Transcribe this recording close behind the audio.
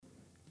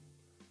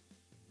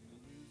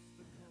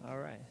All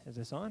right. Is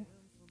this on?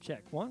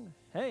 Check. One.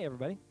 Hey,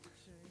 everybody.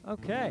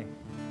 Okay.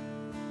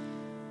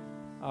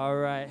 All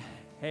right.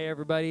 Hey,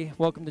 everybody.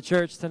 Welcome to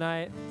church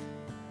tonight.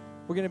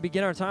 We're going to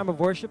begin our time of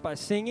worship by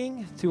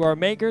singing to our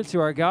Maker, to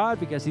our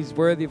God, because He's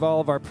worthy of all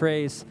of our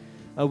praise.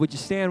 Would you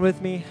stand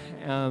with me?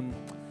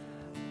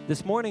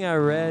 This morning I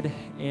read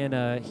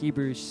in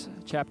Hebrews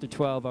chapter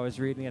 12. I was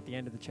reading at the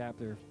end of the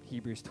chapter,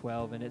 Hebrews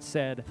 12, and it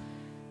said,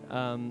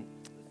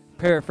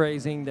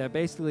 paraphrasing, that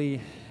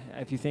basically,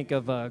 if you think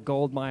of a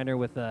gold miner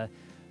with a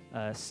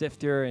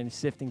sifter and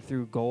sifting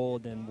through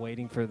gold and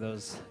waiting for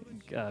those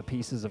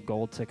pieces of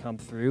gold to come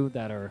through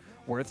that are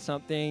worth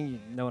something, you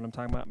know what I'm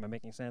talking about? Am I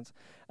making sense?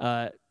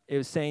 It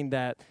was saying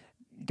that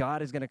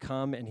God is going to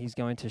come and He's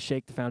going to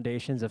shake the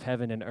foundations of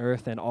heaven and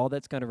earth, and all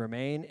that's going to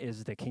remain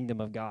is the kingdom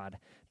of God,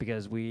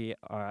 because we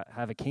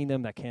have a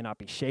kingdom that cannot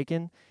be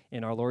shaken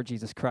in our Lord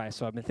Jesus Christ.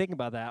 So I've been thinking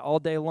about that all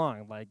day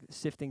long, like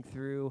sifting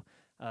through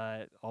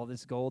all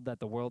this gold that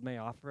the world may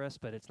offer us,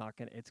 but it's all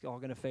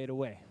going to fade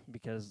away,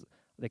 because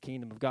the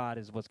kingdom of God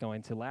is what's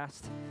going to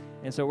last.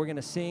 And so we're going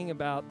to sing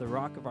about the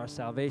rock of our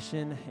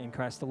salvation in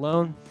Christ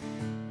alone.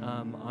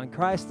 On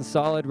Christ, the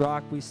solid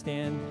rock we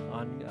stand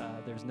on.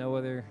 There's no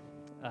other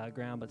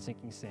ground but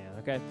sinking sand.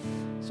 Okay,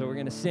 so we're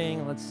going to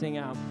sing. Let's sing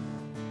out.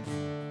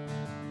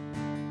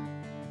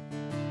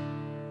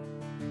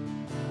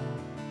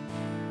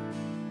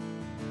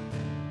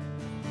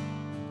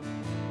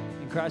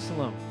 In Christ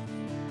alone.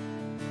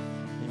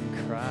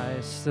 In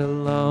Christ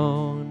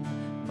alone,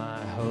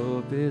 my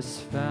hope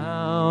is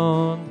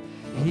found.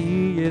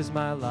 He is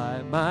my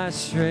life, my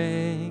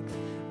strength,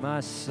 my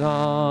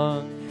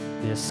song.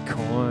 This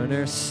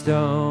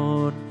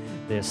cornerstone,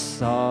 this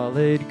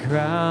solid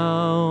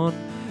ground,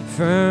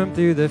 firm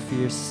through the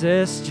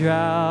fiercest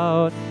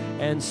drought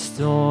and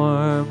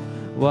storm.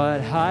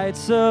 What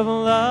heights of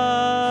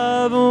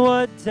love,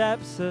 what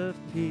depths of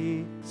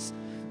peace,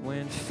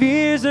 when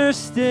fears are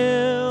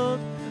stilled,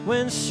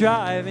 when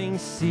striving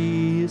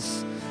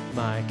cease.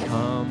 My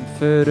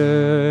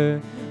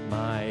comforter,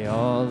 my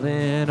all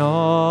in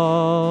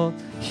all,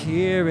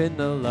 here in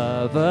the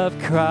love of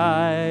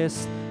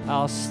Christ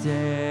I'll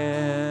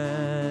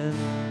stand.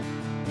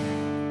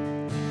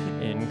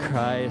 In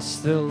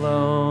Christ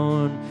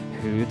alone,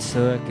 who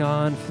took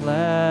on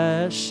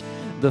flesh,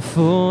 the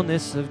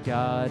fullness of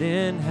God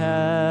in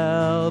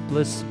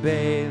helpless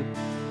babe,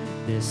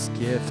 this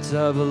gift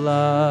of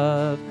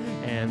love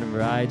and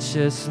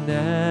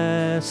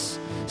righteousness,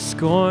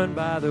 scorned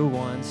by the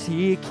ones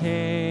He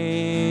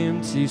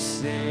came to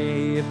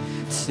save,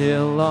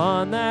 till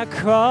on that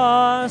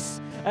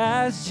cross,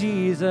 as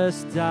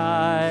Jesus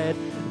died,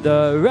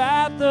 the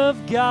wrath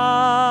of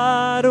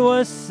God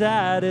was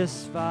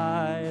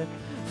satisfied.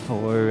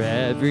 For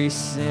every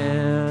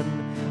sin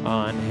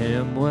on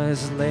Him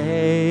was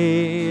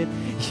laid.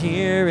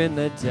 Here in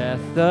the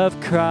death of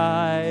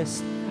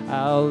Christ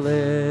I'll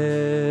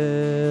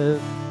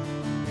live.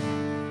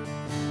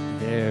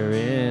 There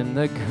in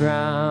the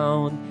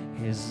ground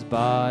His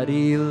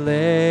body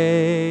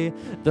lay,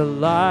 the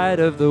light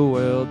of the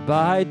world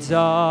by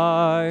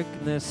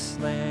darkness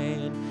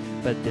slain,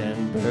 but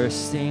then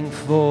bursting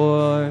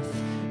forth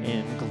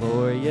in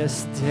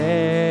glorious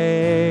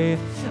day,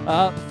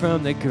 up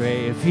from the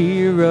grave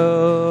He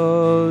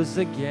rose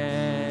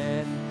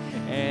again.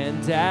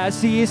 And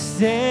as He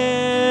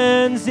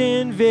stands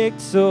in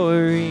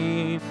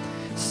victory,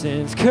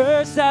 sin's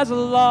curse has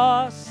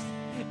lost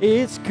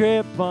its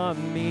grip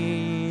on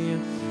me.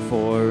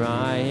 For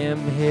I am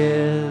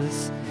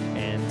His,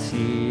 and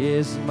He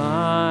is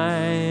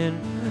mine,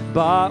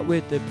 bought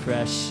with the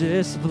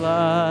precious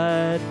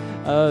blood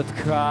of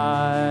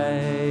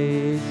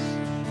Christ.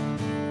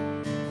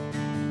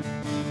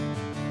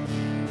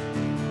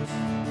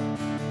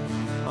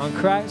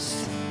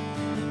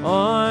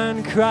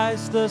 On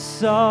Christ the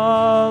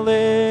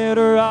solid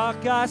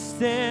rock I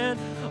stand.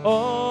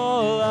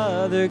 All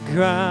other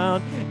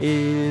ground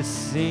is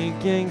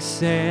sinking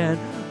sand.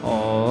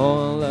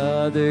 All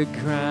other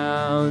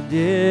ground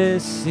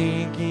is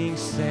sinking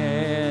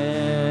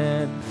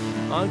sand.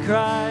 On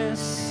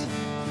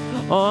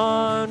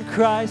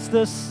Christ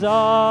the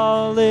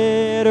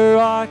solid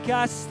rock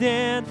I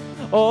stand.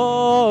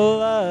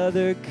 All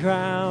other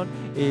ground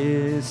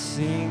is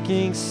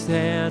sinking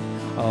sand.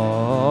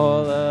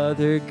 All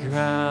other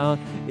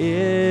ground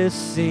is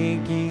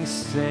sinking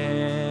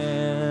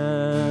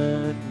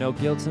sand. No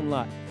guilt in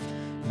life,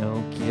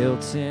 no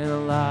guilt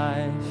in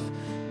life,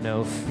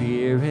 no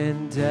fear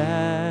in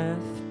death.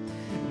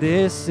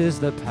 This is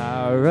the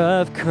power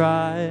of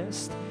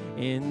Christ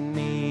in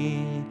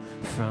me.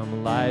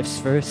 From life's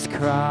first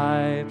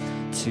cry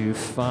to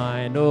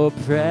final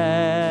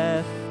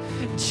breath,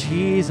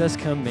 Jesus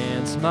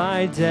commands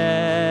my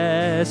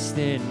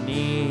destiny.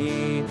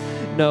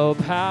 No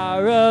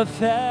power of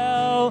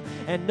hell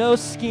and no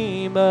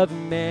scheme of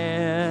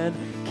man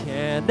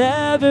can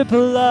ever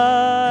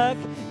pluck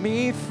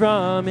me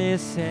from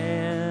His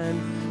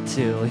hand,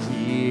 till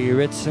He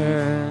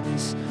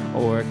returns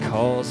or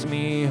calls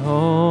me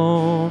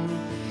home.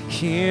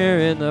 Here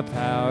in the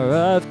power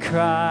of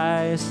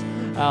Christ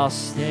I'll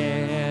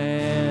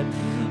stand.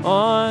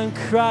 On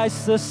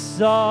Christ the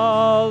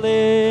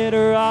solid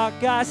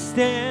rock I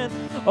stand.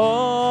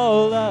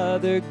 All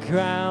other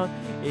ground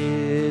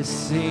is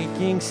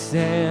sinking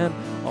sand.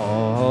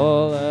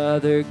 All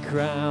other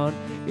ground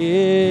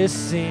is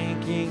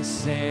sinking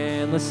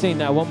sand. Let's sing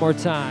that one more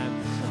time.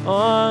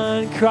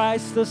 On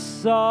Christ the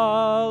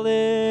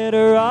solid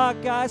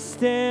rock I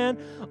stand.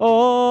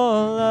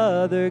 All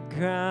other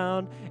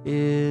ground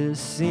is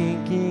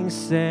sinking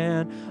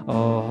sand.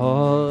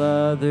 All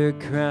other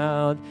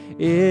ground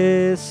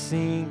is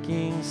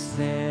sinking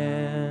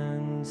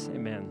sand.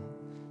 Amen.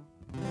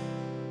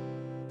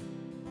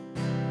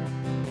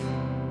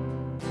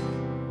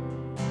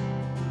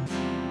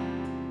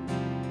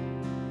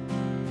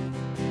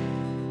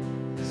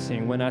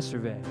 Sing When I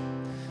Survey.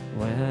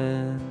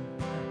 When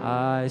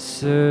I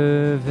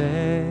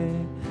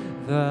survey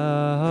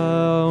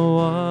the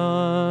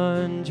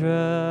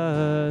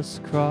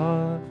wondrous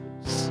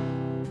cross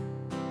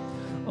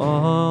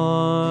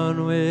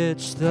on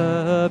which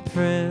the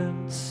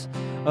Prince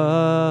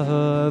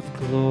of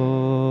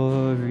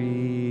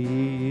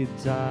Glory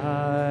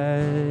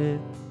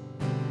died,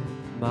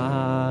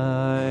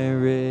 my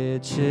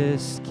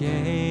richest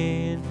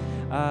gain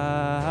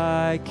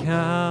I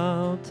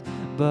count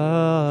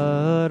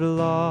but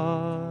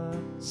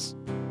loss,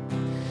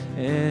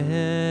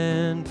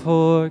 and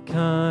pour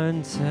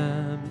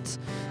contempt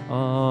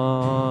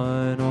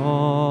on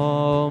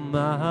all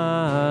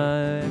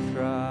my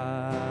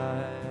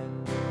pride.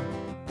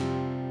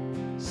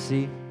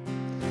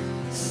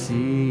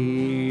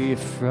 See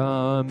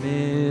from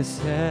his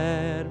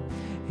head,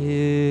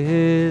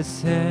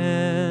 his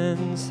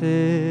hands,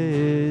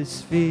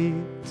 his feet,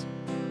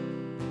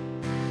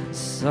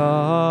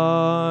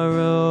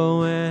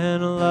 sorrow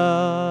and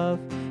love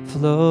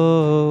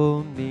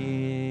flow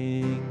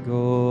mingled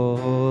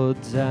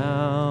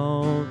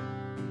down.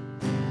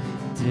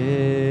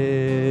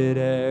 Did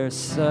e'er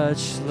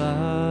such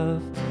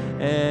love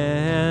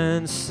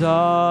and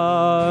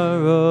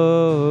sorrow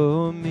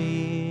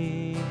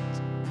meet,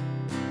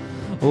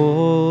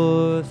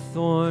 or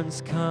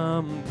thorns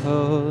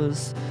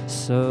compose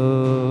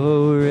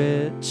so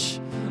rich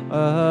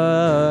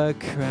a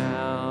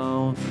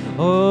crown?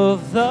 Oh,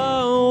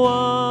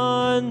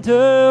 the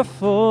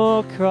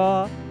wonderful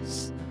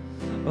cross,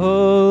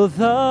 oh,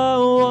 the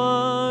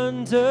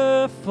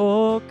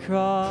wonderful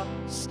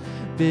cross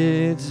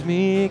bids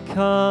me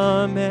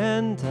come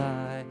and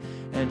die,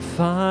 and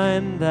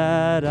find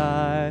that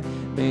I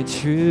may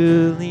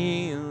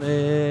truly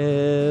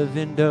live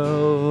and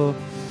know.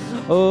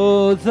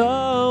 Oh,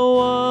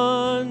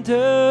 the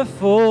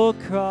wonderful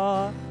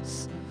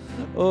cross,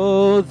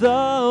 oh,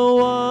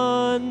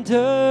 the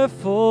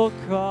wonderful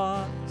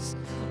cross.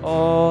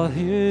 All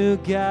who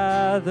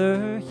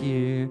gather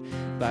here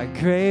by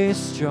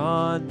grace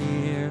draw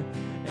near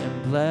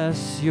and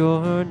bless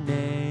your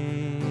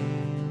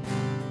name.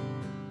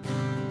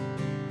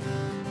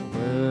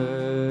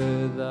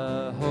 Were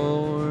the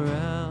whole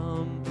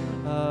realm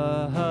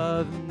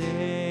of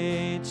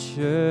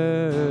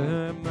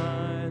nature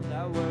mine,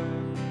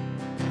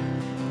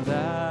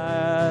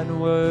 that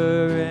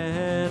were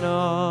an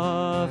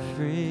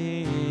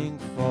offering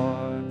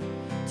far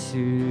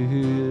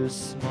too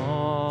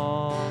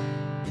small.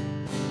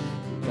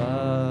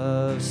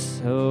 Love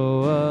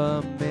so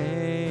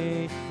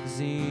amazing,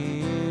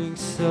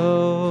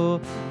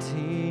 so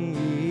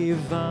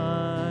divine,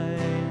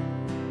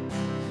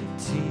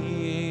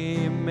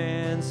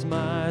 demands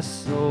my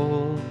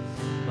soul,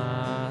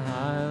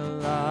 my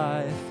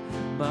life,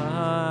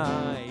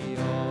 my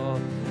all.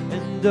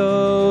 And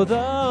oh,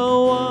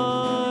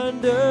 the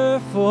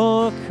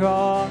wonderful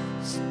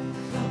cross,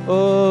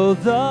 oh,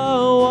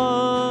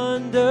 the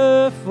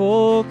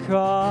wonderful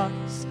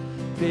cross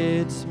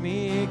bids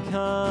me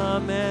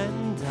come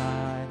and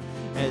die,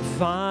 and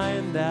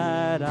find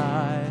that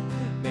I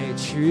may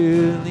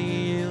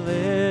truly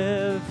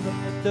live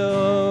and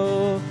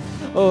know.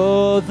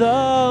 Oh,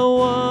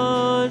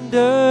 the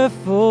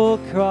wonderful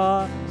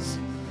cross,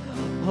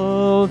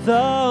 oh,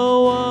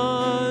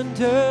 the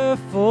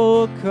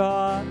wonderful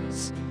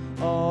cross.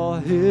 All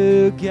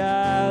who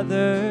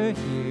gather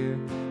here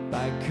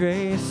by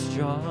grace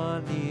draw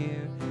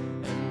near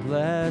and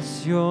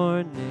bless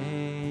your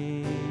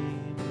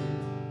name.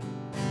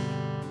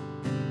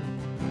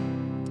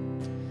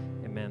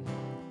 Amen.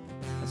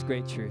 That's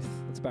great truth.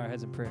 Let's bow our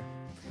heads in prayer.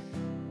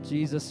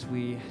 Jesus,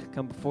 we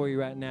come before you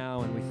right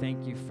now and we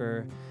thank you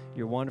for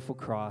your wonderful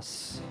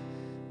cross.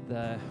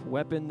 The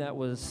weapon that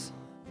was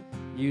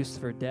used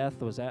for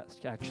death was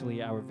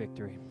actually our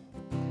victory.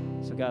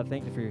 So God,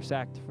 thank you for your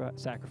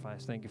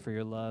sacrifice. Thank you for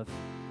your love.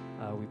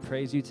 We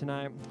praise you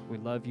tonight. We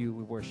love you.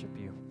 We worship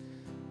you.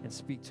 And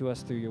speak to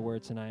us through your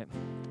word tonight.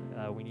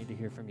 We need to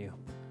hear from you.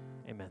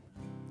 Amen.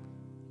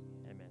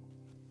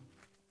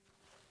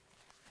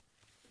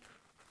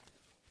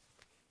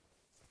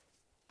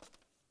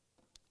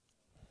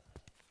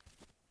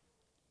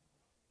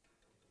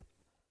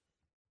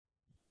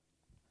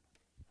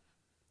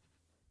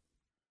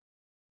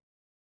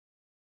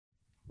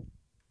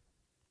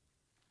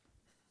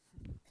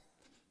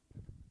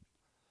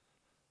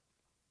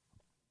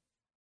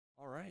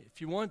 All right, if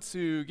you want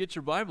to get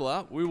your Bible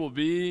out, we will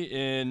be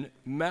in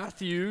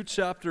Matthew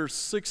chapter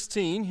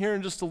 16 here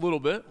in just a little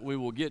bit. We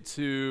will get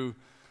to,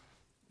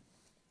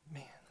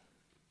 man,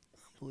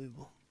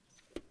 unbelievable.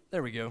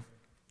 There we go.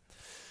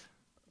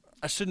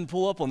 I shouldn't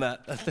pull up on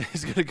that. That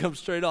thing's going to come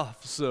straight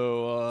off,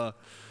 so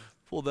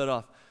pull that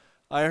off.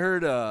 I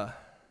heard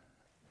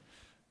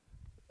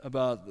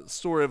about the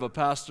story of a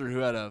pastor who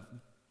had a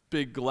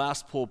big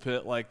glass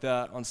pulpit like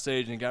that on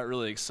stage and got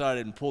really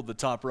excited and pulled the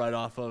top right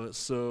off of it.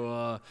 So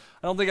I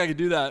don't think I could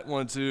do that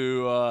one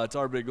to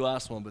our big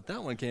glass one, but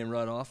that one came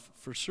right off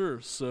for sure.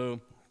 So,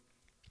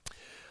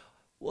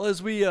 well,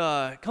 as we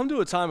come to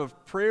a time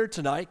of prayer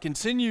tonight,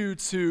 continue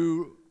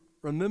to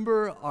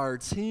remember our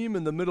team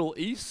in the Middle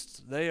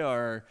East. They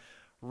are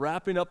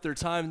wrapping up their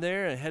time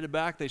there and headed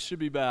back. They should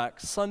be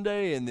back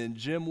Sunday, and then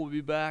Jim will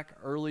be back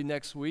early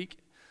next week.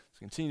 So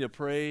continue to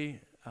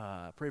pray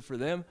for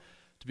them.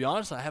 To be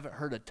honest, I haven't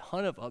heard a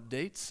ton of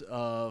updates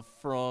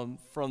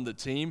from the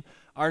team.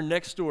 Our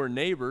next door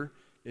neighbor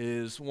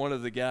is one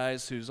of the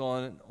guys who's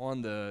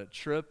on the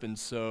trip, and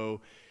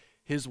so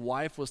his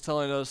wife was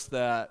telling us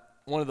that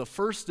one of the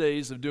first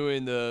days of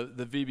doing the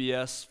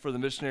VBS for the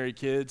missionary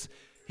kids,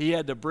 he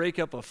had to break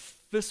up a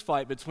fist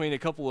fight between a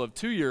couple of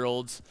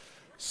 2-year-olds.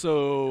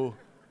 So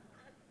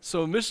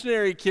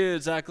missionary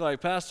kids act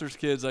like pastors'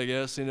 kids, I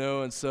guess,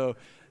 and so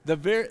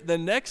the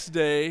next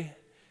day,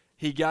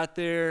 he got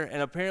there,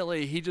 and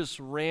apparently he just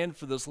ran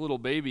for this little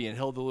baby and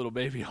held the little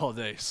baby all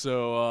day.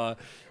 So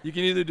you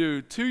can either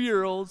do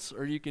 2-year-olds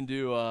or you can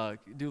do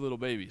little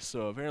babies.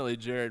 So apparently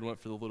Jared went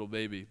for the little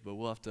baby, but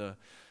we'll have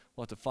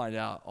to find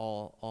out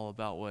all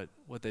about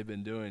what they've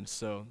been doing.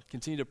 So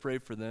continue to pray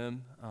for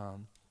them.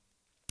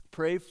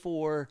 Pray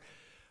for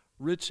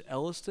Rich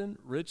Elliston.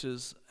 Rich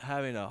is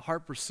having a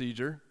heart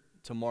procedure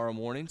tomorrow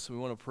morning, so we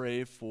want to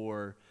pray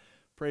for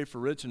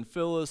Rich and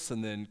Phyllis.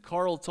 And then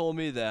Carl told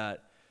me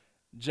that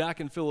Jack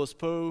and Phyllis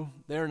Poe,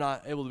 they're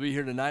not able to be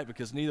here tonight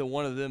because neither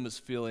one of them is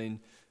feeling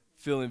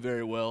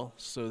very well.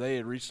 So they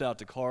had reached out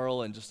to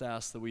Carl and just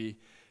asked that we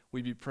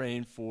be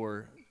praying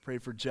for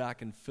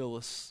Jack and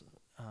Phyllis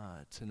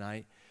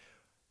tonight.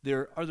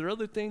 Are there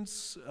other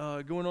things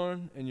going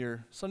on in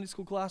your Sunday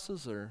school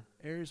classes or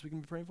areas we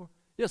can be praying for?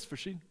 Yes,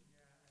 Farshid.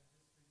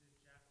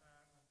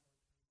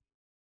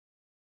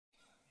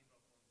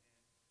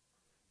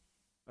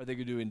 Are they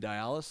doing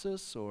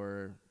dialysis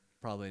or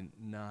probably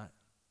not?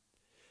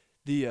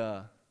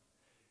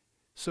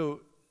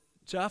 So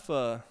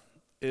Jaffa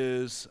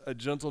is a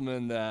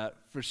gentleman that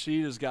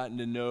Farshid has gotten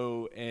to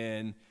know,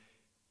 and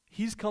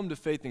he's come to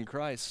faith in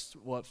Christ,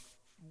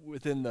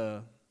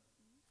 within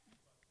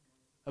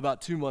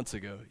about 2 months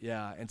ago,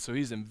 yeah, and so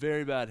he's in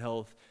very bad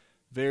health,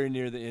 very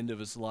near the end of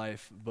his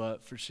life,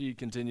 but Farshid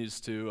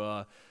continues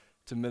to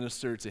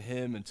minister to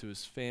him and to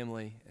his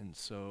family, and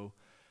so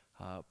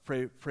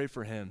pray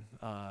for him,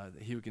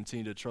 that he would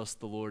continue to trust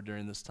the Lord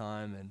during this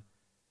time. And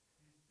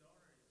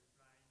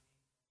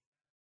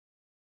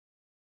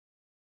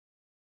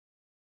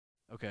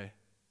okay.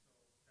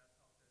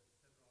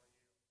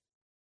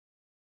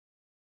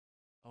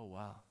 Oh,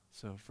 wow.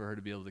 So for her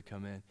to be able to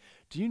come in.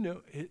 Do you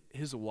know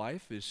his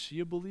wife, is she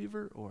a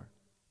believer or?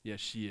 Yes,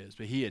 she is,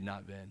 but he had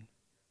not been.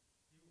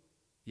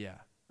 Yeah,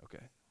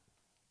 okay.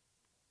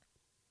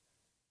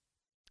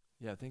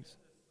 Yeah, I think so.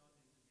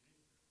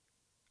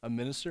 A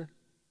minister?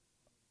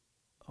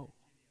 Oh,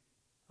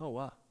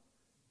 wow.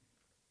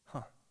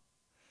 Huh.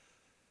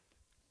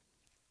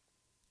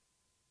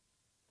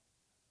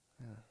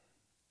 Yeah.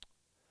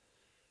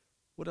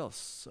 What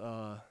else?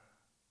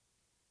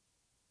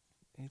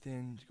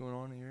 Anything going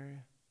on in your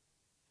area?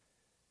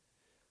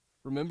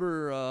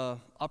 Remember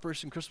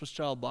Operation Christmas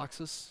Child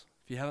boxes?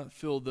 If you haven't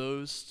filled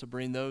those,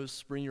 bring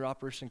your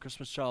Operation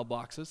Christmas Child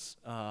boxes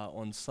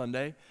on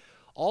Sunday.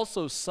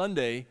 Also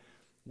Sunday,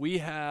 we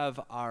have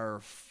our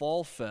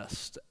Fall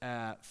Fest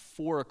at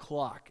 4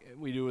 o'clock.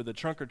 We do the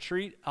trunk or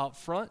treat out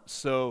front.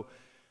 So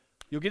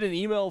you'll get an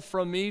email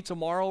from me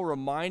tomorrow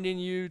reminding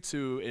you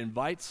to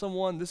invite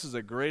someone. This is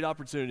a great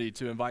opportunity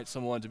to invite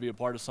someone to be a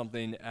part of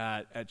something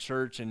at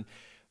church. And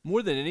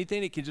more than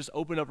anything, it can just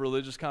open up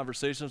religious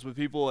conversations with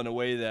people in a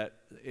way that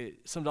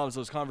sometimes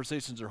those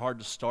conversations are hard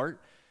to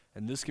start.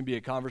 And this can be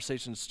a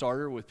conversation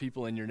starter with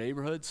people in your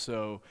neighborhood.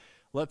 So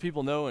let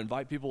people know,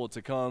 invite people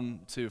to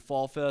come to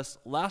Fall Fest.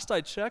 Last I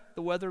checked,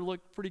 the weather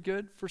looked pretty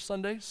good for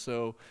Sunday,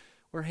 so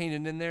we're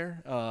hanging in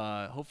there.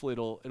 Hopefully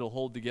it'll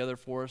hold together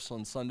for us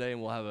on Sunday,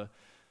 and we'll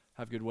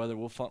have good weather.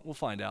 We'll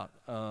find out.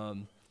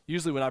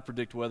 Usually when I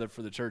predict weather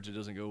for the church, it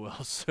doesn't go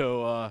well,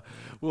 so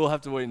we'll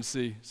have to wait and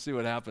see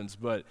what happens.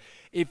 But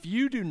if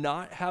you do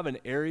not have an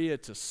area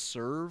to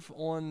serve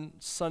on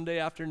Sunday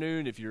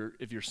afternoon, if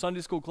your Sunday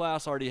school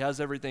class already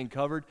has everything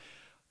covered,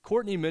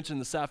 Courtney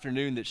mentioned this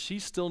afternoon that she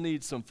still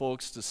needs some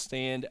folks to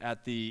stand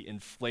at the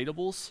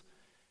inflatables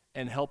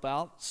and help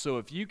out. So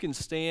if you can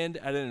stand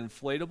at an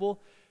inflatable,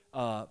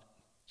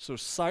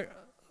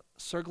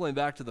 circling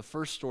back to the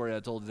first story I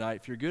told tonight,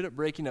 if you're good at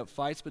breaking up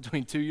fights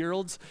between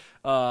 2-year-olds,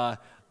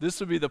 this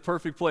would be the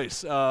perfect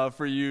place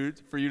for you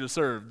to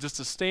serve. Just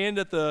to stand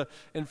at the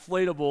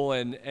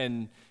inflatable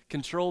and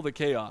control the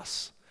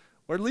chaos.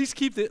 Or at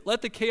least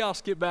let the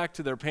chaos get back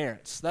to their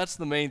parents. That's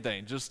the main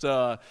thing. Just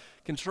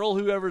control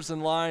whoever's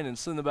in line and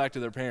send them back to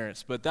their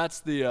parents. But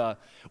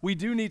we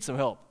do need some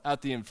help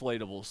at the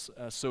inflatables.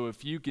 So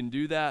if you can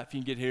do that, if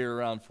you can get here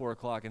around 4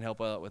 o'clock and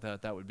help out with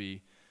that would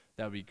be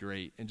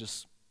great. And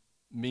just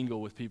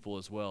mingle with people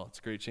as well. It's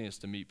a great chance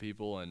to meet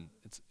people, and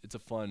it's a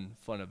fun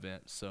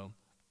event. So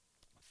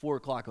 4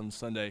 o'clock on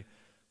Sunday, I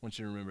want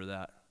you to remember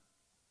that.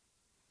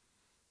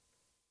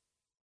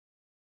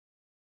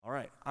 All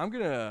right, I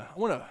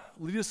want to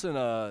lead us in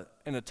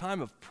a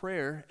time of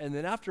prayer, and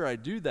then after I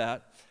do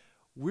that,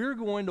 we're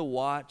going to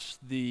watch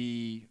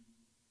the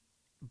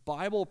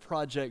Bible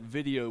Project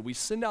video. We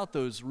send out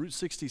those Route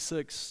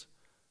 66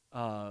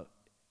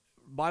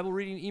 Bible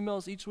reading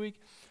emails each week.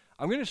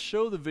 I'm going to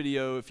show the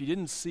video, if you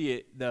didn't see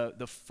it,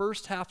 the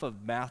first half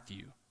of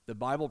Matthew, the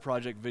Bible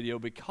Project video,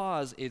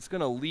 because it's going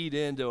to lead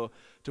into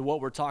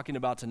what we're talking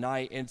about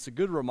tonight, and it's a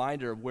good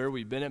reminder of where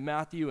we've been at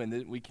Matthew, and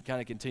then we can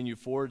kind of continue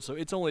forward. So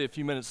it's only a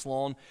few minutes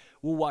long.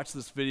 We'll watch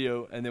this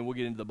video, and then we'll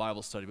get into the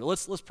Bible study. But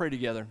let's pray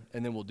together,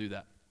 and then we'll do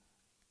that.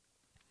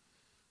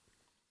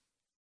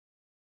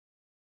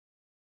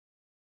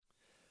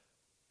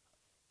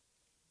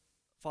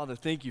 Father,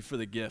 thank you for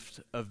the gift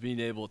of being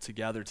able to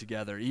gather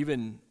together,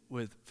 even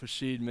with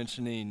Fashid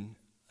mentioning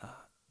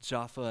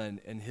Jaffa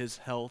and his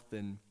health.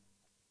 And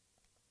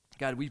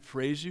God, we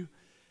praise you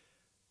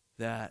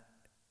that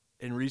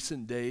in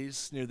recent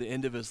days, near the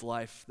end of his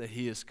life, that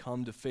he has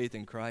come to faith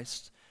in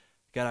Christ.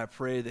 God, I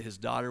pray that his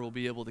daughter will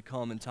be able to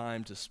come in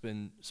time to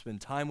spend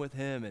time with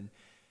him,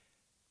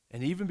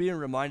 and even being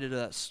reminded of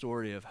that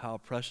story of how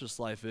precious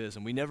life is.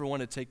 And we never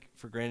want to take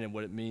for granted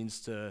what it means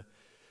to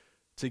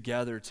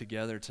gather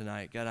together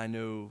tonight. God, I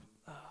know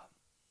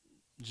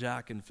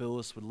Jack and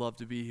Phyllis would love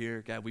to be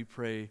here. God, we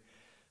pray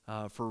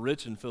for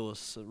Rich and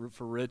Phyllis,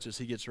 for Rich as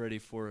he gets ready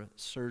for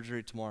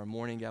surgery tomorrow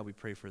morning. God, we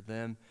pray for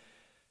them.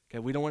 God,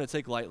 we don't want to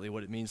take lightly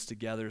what it means to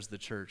gather as the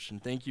church.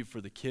 And thank you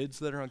for the kids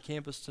that are on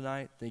campus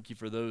tonight. Thank you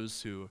for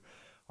those who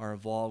are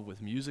involved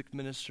with music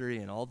ministry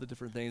and all the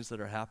different things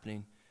that are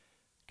happening.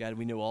 God,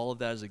 we know all of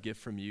that is a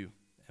gift from you.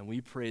 And we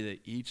pray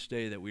that each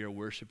day that we are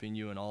worshiping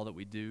you in all that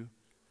we do.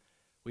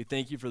 We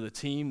thank you for the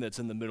team that's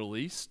in the Middle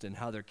East and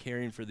how they're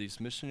caring for these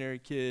missionary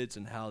kids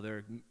and how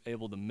they're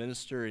able to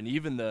minister, and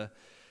even the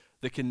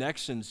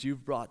connections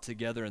you've brought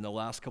together in the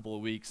last couple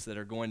of weeks that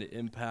are going to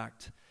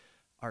impact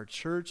our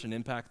church and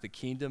impact the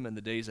kingdom in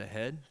the days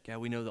ahead. God,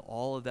 we know that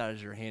all of that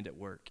is your hand at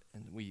work,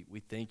 and we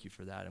thank you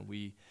for that, and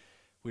we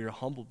are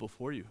humbled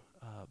before you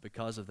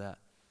because of that.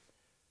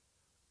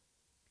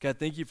 God,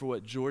 thank you for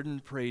what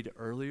Jordan prayed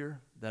earlier,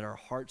 that our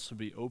hearts would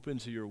be open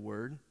to your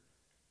word.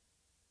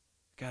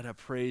 God, I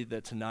pray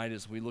that tonight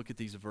as we look at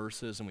these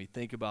verses and we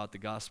think about the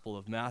Gospel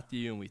of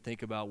Matthew and we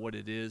think about what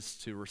it is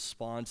to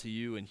respond to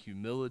you in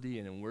humility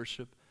and in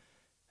worship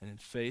and in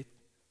faith,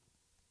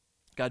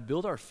 God,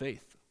 build our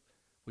faith.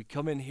 We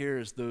come in here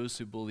as those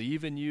who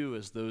believe in you,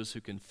 as those who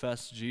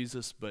confess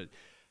Jesus, but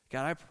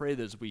God, I pray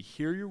that as we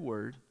hear your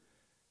word,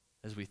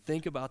 as we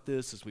think about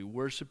this, as we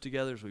worship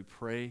together, as we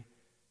pray,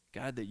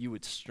 God, that you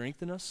would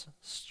strengthen us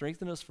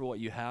for what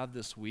you have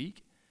this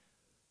week.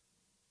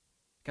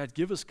 God,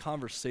 give us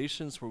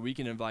conversations where we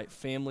can invite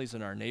families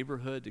in our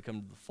neighborhood to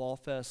come to the Fall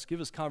Fest.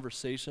 Give us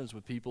conversations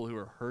with people who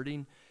are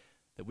hurting,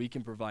 that we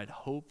can provide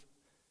hope,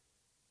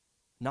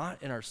 not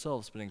in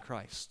ourselves, but in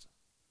Christ.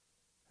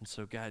 And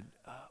so, God,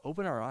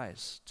 open our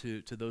eyes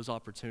to those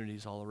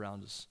opportunities all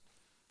around us.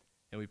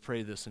 And we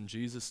pray this in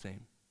Jesus'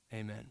 name.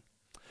 Amen.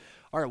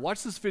 All right,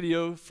 watch this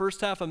video, first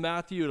half of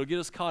Matthew. It'll get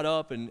us caught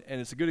up, and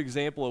it's a good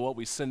example of what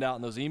we send out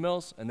in those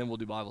emails, and then we'll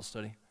do Bible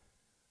study.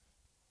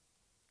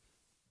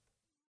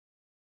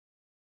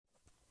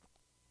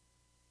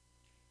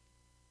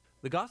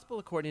 The Gospel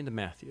according to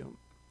Matthew.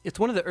 It's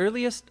one of the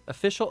earliest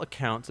official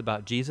accounts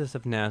about Jesus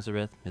of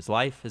Nazareth, his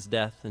life, his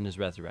death, and his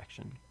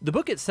resurrection. The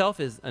book itself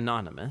is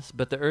anonymous,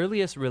 but the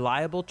earliest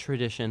reliable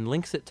tradition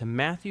links it to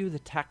Matthew the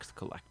tax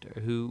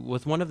collector, who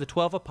was one of the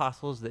 12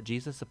 apostles that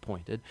Jesus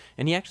appointed,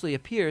 and he actually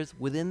appears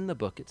within the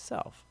book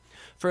itself.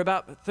 For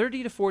about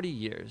 30 to 40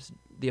 years,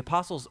 the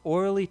apostles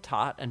orally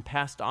taught and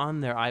passed on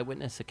their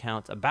eyewitness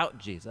accounts about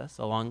Jesus,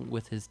 along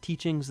with his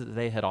teachings that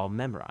they had all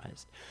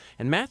memorized.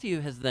 And Matthew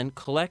has then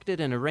collected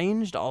and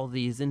arranged all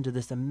these into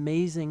this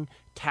amazing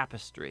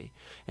tapestry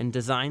and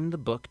designed the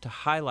book to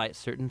highlight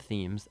certain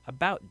themes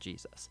about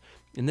Jesus.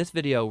 In this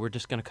video, we're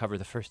just going to cover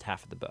the first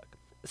half of the book.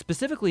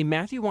 Specifically,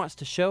 Matthew wants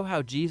to show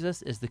how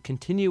Jesus is the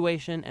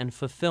continuation and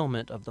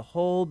fulfillment of the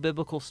whole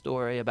biblical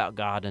story about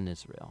God and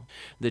Israel.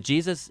 That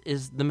Jesus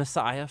is the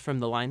Messiah from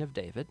the line of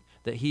David,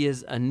 that he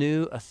is a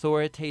new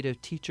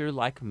authoritative teacher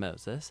like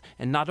Moses,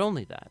 and not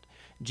only that,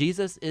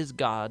 Jesus is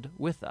God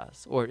with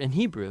us, or in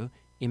Hebrew,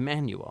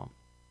 Emmanuel.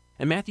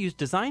 And Matthew's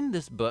designed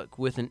this book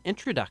with an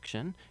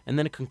introduction and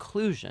then a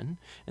conclusion,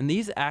 and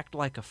these act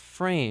like a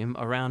frame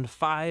around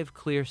 5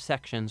 clear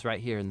sections right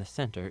here in the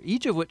center,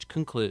 each of which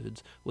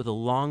concludes with a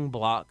long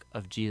block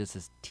of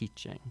Jesus'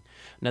 teaching.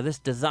 Now, this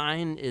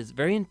design is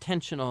very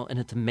intentional and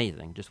it's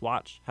amazing. Just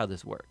watch how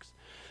this works.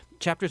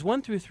 Chapters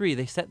 1 through 3,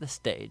 they set the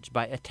stage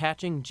by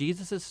attaching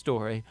Jesus'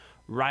 story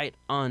right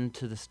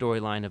onto the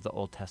storyline of the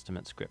Old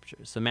Testament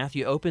scriptures. So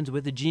Matthew opens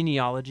with a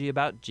genealogy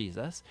about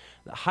Jesus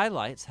that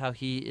highlights how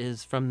he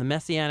is from the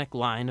messianic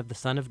line of the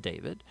son of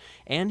David,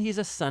 and he's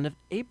a son of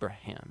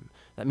Abraham.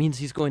 That means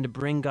he's going to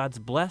bring God's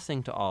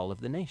blessing to all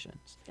of the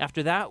nations.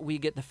 After that, we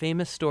get the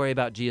famous story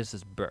about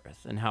Jesus'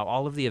 birth and how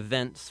all of the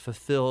events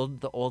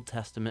fulfilled the Old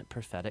Testament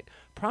prophetic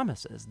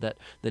promises, that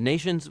the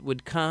nations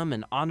would come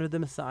and honor the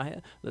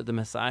Messiah, that the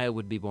Messiah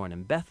would be born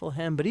in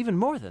Bethlehem, but even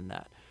more than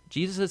that,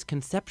 Jesus'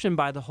 conception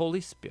by the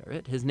Holy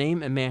Spirit, his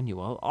name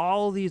Emmanuel,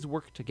 all these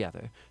work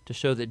together to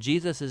show that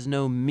Jesus is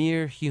no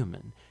mere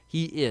human.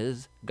 He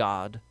is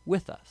God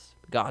with us,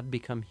 God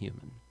become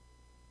human.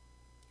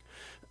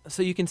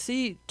 So you can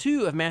see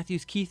 2 of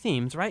Matthew's key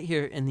themes right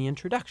here in the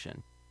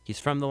introduction. He's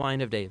from the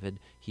line of David,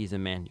 he's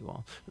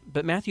Emmanuel.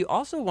 But Matthew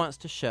also wants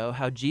to show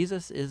how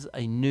Jesus is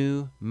a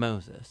new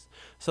Moses.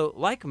 So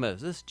like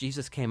Moses,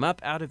 Jesus came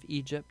up out of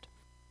Egypt,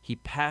 he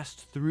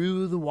passed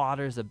through the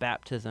waters of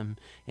baptism,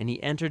 and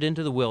he entered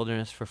into the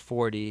wilderness for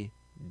 40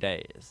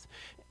 days.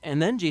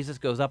 And then Jesus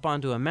goes up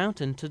onto a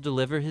mountain to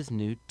deliver his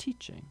new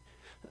teaching.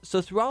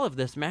 So through all of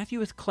this, Matthew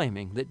is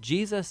claiming that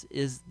Jesus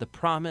is the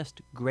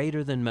promised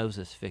greater than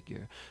Moses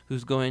figure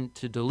who's going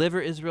to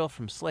deliver Israel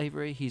from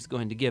slavery. He's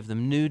going to give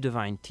them new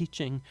divine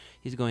teaching.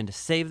 He's going to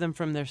save them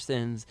from their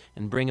sins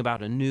and bring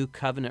about a new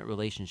covenant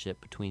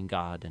relationship between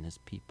God and his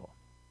people.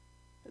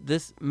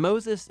 This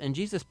Moses and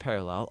Jesus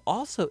parallel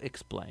also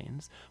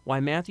explains why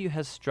Matthew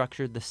has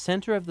structured the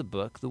center of the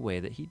book the way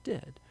that he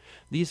did.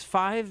 These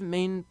 5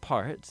 main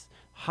parts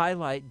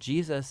highlight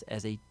Jesus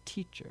as a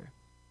teacher.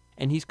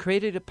 And he's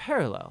created a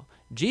parallel.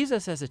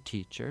 Jesus as a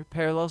teacher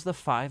parallels the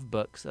 5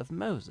 books of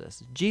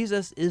Moses.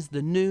 Jesus is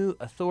the new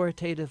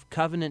authoritative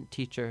covenant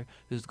teacher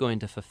who's going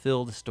to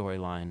fulfill the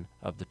storyline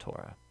of the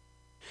Torah.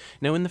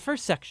 Now, in the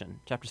first section,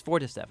 chapters 4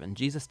 to 7,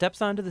 Jesus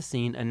steps onto the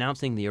scene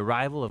announcing the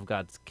arrival of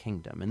God's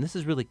kingdom, and this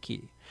is really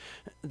key.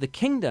 The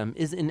kingdom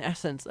is, in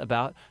essence,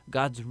 about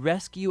God's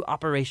rescue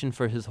operation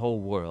for his whole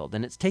world,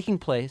 and it's taking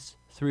place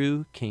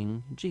through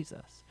King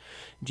Jesus.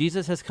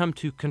 Jesus has come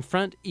to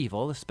confront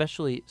evil,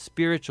 especially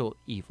spiritual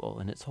evil,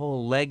 and its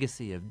whole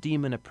legacy of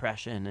demon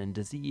oppression and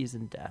disease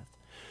and death.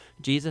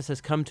 Jesus has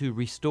come to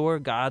restore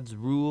God's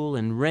rule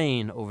and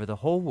reign over the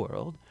whole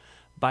world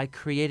by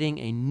creating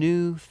a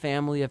new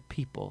family of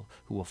people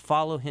who will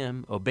follow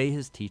him, obey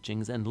his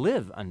teachings, and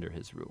live under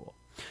his rule.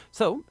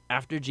 So,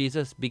 after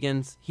Jesus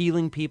begins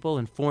healing people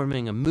and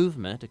forming a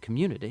movement, a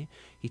community,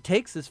 he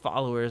takes his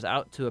followers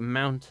out to a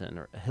mountain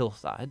or a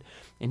hillside,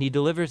 and he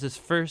delivers his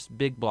first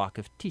big block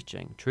of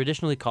teaching,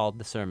 traditionally called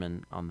the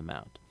Sermon on the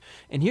Mount.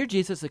 And here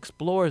Jesus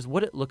explores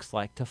what it looks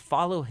like to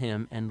follow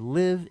him and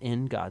live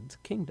in God's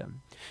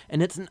kingdom.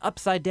 And it's an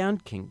upside-down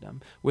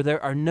kingdom where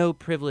there are no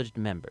privileged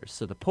members.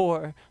 So the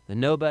poor, the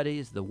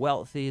nobodies, the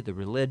wealthy, the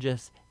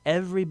religious,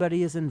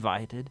 everybody is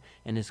invited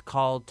and is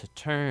called to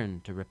turn,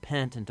 to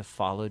repent, and to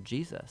follow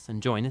Jesus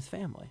and join his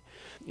family.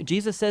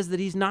 Jesus says that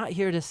he's not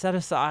here to set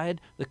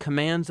aside the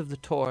commands of the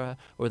Torah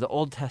or the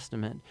Old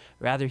Testament.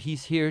 Rather,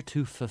 he's here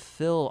to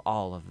fulfill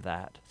all of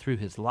that through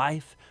his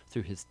life,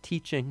 through his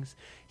teachings.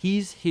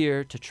 He's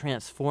here to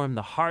transform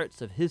the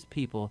hearts of his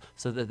people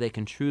so that they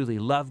can truly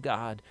love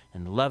God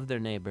and love their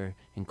neighbor,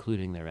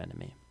 including their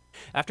enemy.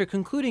 After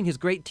concluding his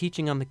great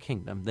teaching on the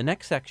kingdom, the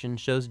next section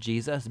shows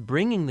Jesus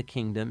bringing the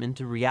kingdom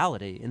into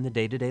reality in the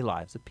day-to-day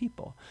lives of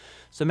people.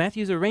 So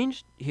Matthew's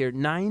arranged here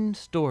 9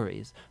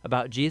 stories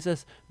about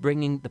Jesus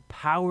bringing the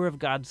power of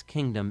God's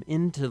kingdom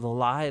into the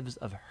lives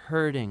of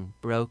hurting,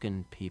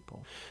 broken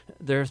people.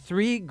 There are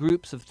 3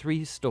 groups of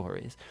 3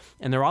 stories,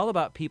 and they're all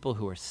about people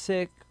who are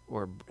sick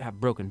or have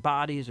broken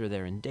bodies or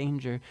they're in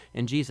danger,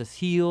 and Jesus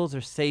heals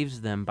or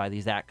saves them by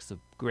these acts of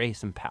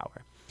grace and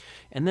power.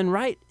 And then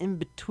right in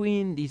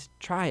between these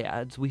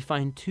triads, we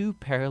find 2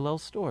 parallel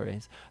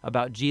stories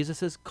about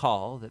Jesus'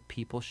 call that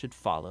people should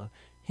follow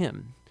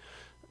him.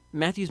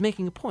 Matthew's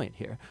making a point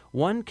here.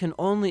 One can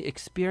only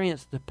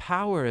experience the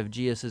power of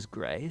Jesus'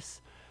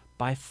 grace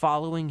by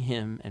following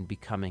him and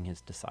becoming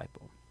his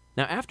disciple.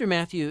 Now, after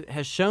Matthew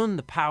has shown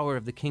the power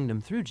of the kingdom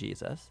through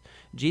Jesus,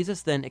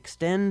 Jesus then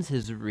extends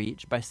his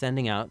reach by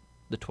sending out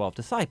the 12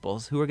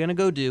 disciples who are going to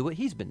go do what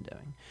he's been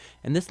doing.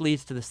 And this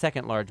leads to the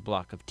second large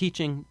block of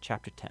teaching,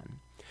 chapter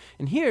 10.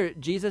 And here,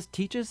 Jesus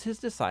teaches his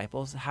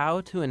disciples how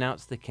to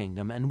announce the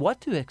kingdom and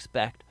what to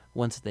expect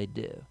once they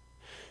do.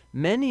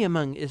 Many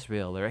among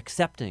Israel are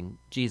accepting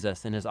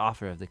Jesus and his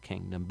offer of the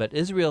kingdom, but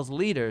Israel's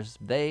leaders,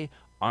 they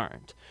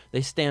aren't.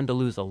 They stand to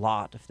lose a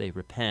lot if they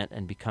repent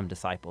and become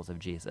disciples of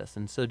Jesus.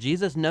 And so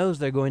Jesus knows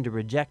they're going to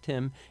reject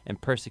him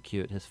and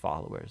persecute his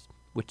followers.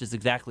 which is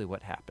exactly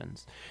what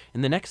happens.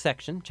 In the next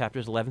section,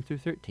 chapters 11 through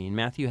 13,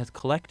 Matthew has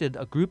collected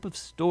a group of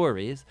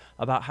stories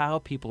about how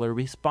people are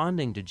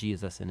responding to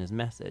Jesus and his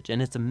message,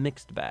 and it's a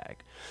mixed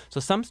bag. So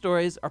some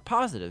stories are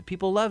positive.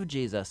 People love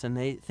Jesus and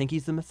they think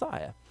he's the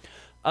Messiah.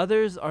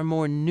 Others are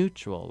more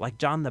neutral, like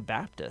John the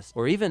Baptist,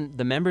 or even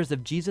the members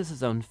of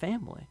Jesus' own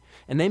family,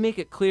 and they make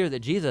it clear that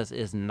Jesus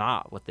is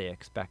not what they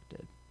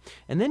expected.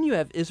 And then you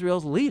have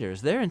Israel's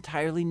leaders. They're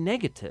entirely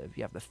negative.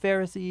 You have the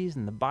Pharisees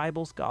and the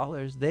Bible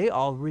scholars. They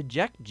all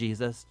reject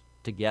Jesus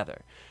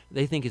together.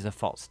 They think he's a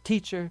false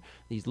teacher.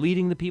 He's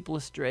leading the people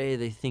astray.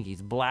 They think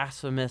he's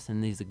blasphemous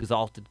in these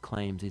exalted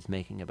claims he's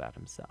making about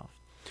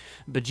himself.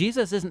 But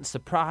Jesus isn't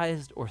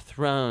surprised or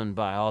thrown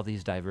by all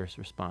these diverse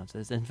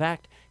responses. In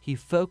fact, he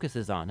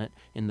focuses on it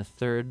in the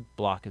third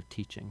block of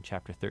teaching,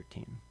 chapter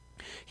 13.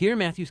 Here,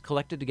 Matthew's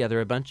collected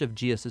together a bunch of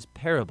Jesus'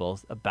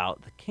 parables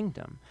about the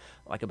kingdom,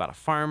 like about a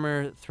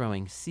farmer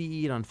throwing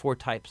seed on 4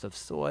 types of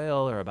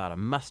soil, or about a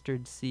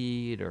mustard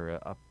seed, or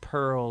a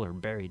pearl or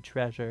buried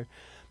treasure.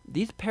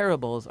 These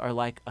parables are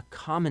like a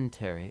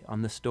commentary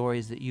on the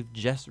stories that you've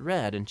just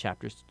read in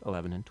chapters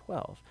 11 and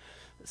 12.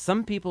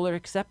 Some people are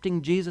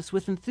accepting Jesus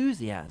with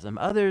enthusiasm.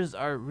 Others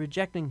are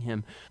rejecting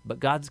him. But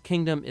God's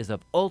kingdom is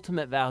of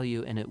ultimate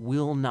value, and it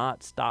will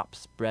not stop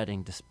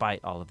spreading despite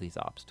all of these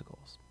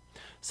obstacles.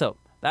 So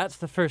that's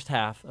the first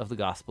half of the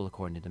gospel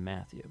according to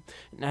Matthew.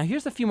 Now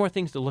here's a few more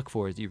things to look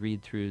for as you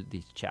read through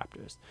these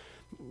chapters.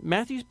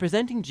 Matthew's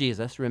presenting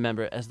Jesus,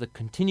 remember, as the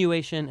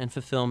continuation and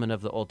fulfillment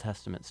of the Old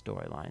Testament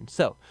storyline.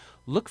 So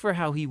look for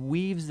how he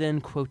weaves in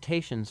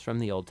quotations from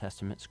the Old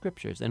Testament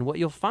scriptures. And what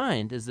you'll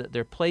find is that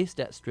they're placed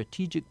at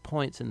strategic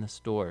points in the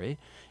story,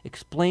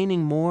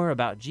 explaining more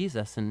about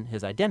Jesus and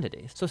his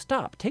identity. So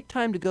stop, take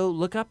time to go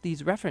look up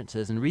these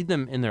references and read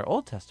them in their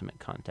Old Testament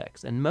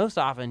context. And most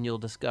often you'll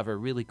discover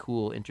really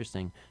cool,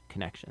 interesting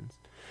connections.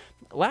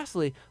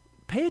 Lastly,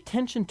 pay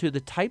attention to the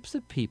types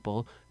of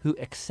people who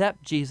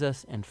accept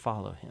Jesus and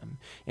follow him.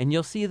 And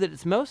you'll see that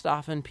it's most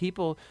often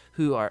people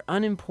who are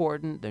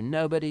unimportant, they're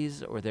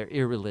nobodies, or they're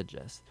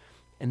irreligious.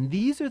 And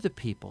these are the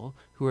people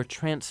who are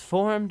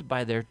transformed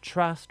by their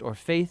trust or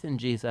faith in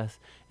Jesus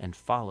and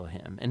follow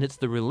him. And it's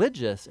the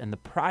religious and the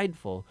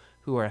prideful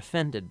who are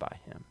offended by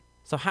him.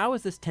 So how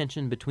is this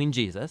tension between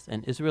Jesus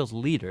and Israel's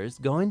leaders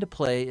going to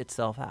play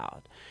itself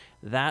out?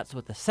 That's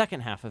what the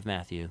second half of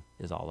Matthew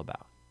is all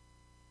about.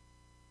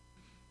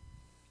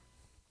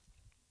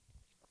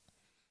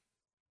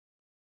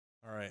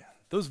 All right.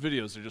 Those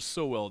videos are just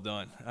so well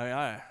done.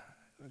 I'm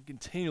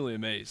continually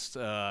amazed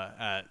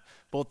at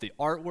both the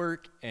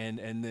artwork and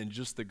then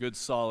just the good,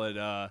 solid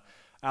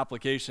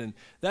application.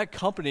 That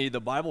company, the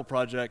Bible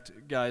Project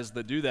guys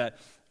that do that,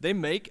 they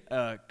make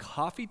a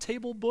coffee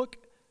table book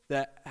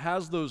that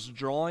has those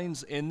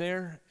drawings in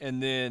there,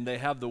 and then they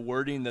have the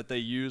wording that they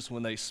use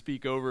when they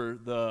speak over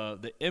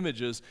the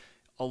images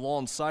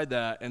alongside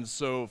that. And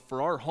so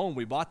for our home,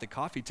 we bought the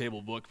coffee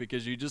table book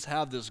because you just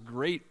have this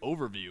great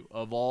overview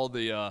of all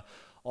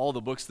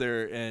the books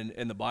there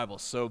in the Bible.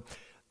 So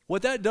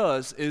what that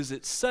does is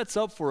it sets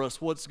up for us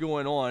what's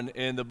going on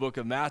in the book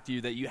of Matthew,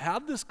 that you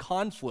have this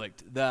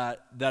conflict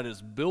that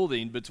is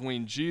building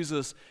between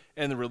Jesus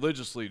and the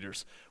religious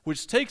leaders,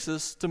 which takes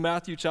us to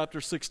Matthew chapter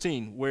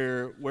 16,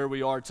 where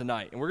we are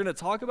tonight. And we're going to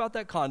talk about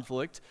that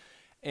conflict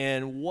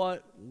and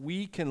what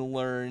we can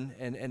learn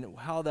and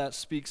how that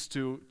speaks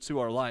to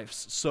our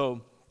lives.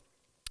 So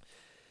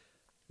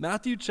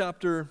Matthew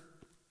chapter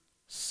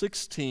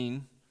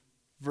 16,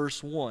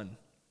 verse 1.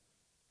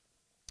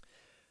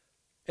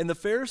 And the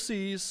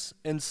Pharisees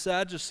and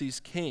Sadducees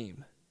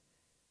came,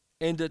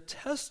 and to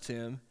test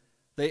him,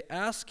 they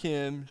asked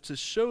him to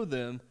show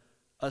them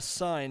a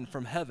sign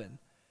from heaven.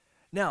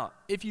 Now,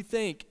 if you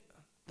think,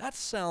 that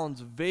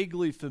sounds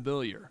vaguely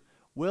familiar,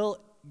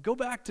 well, go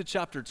back to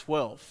chapter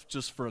 12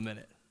 just for a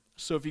minute.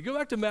 So if you go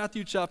back to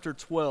Matthew chapter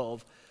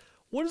 12,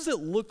 what does it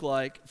look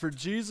like for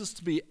Jesus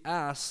to be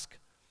asked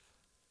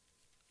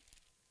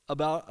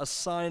about a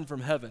sign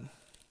from heaven?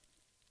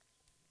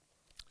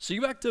 So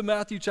you go back to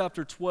Matthew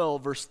chapter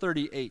 12, verse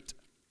 38.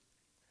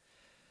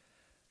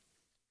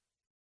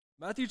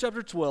 Matthew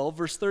chapter 12,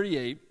 verse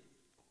 38.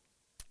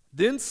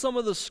 Then some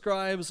of the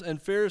scribes and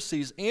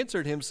Pharisees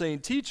answered him, saying,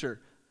 Teacher,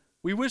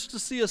 we wish to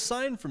see a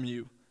sign from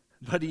you.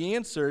 But he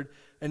answered,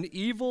 An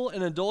evil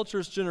and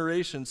adulterous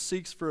generation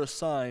seeks for a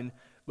sign,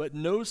 but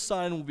no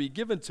sign will be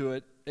given to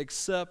it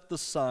except the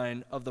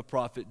sign of the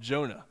prophet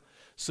Jonah.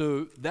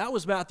 So that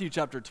was Matthew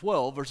chapter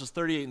 12, verses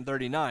 38 and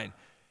 39.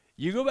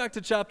 You go back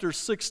to chapter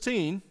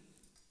 16,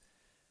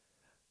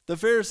 the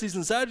Pharisees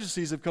and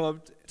Sadducees have come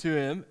up to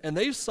him, and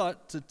they've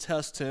sought to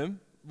test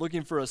him,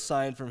 looking for a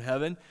sign from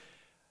heaven.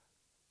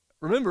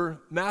 Remember,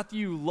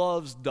 Matthew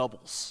loves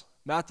doubles.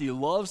 Matthew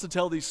loves to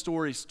tell these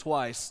stories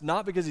twice,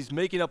 not because he's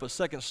making up a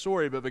second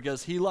story, but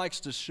because he likes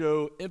to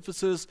show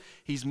emphasis.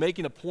 He's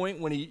making a point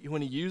when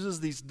he uses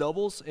these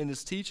doubles in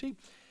his teaching.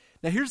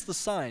 Now here's the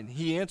sign.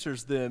 He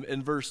answers them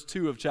in verse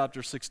 2 of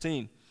chapter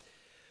 16.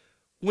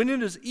 When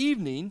it is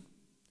evening,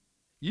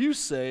 you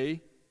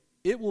say,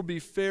 it will be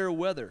fair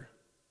weather,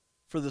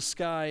 for the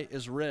sky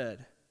is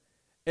red.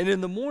 And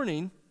in the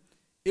morning,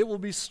 It will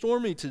be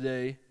stormy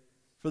today,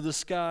 for the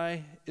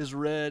sky is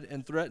red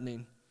and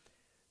threatening.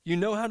 You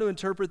know how to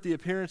interpret the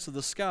appearance of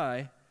the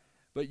sky,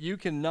 but you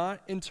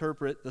cannot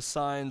interpret the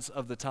signs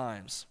of the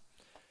times.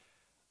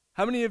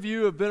 How many of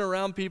you have been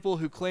around people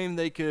who claim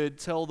they could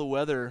tell the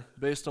weather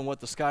based on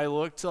what the sky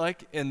looked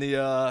like in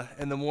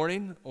the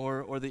morning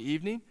or the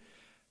evening?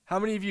 How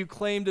many of you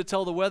claim to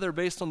tell the weather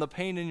based on the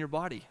pain in your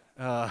body?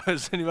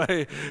 Does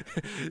anybody,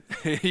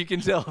 you can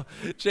tell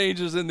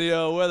changes in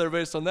the weather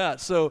based on that.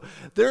 So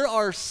there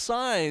are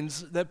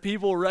signs that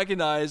people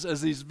recognize as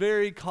these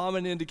very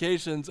common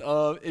indications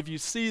of, if you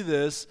see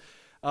this,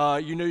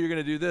 you know you're going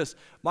to do this.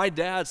 My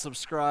dad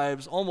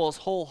subscribes almost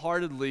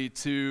wholeheartedly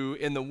to,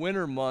 in the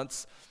winter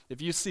months,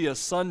 if you see a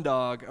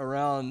sundog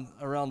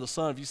around the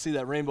sun, if you see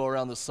that rainbow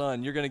around the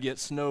sun, you're going to get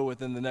snow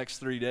within the next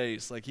 3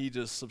 days. Like, he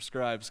just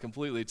subscribes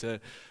completely to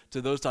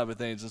those type of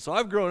things. And so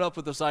I've grown up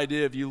with this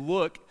idea, if you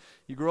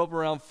grow up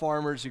around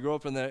farmers, you grow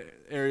up in the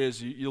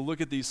areas, you look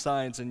at these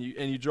signs and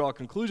you draw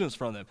conclusions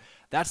from them.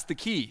 That's the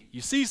key. You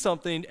see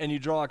something and you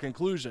draw a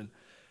conclusion.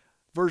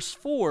 Verse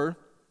 4,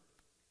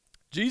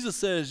 Jesus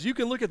says, you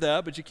can look at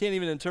that, but you can't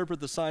even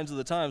interpret the signs of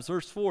the times.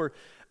 Verse 4,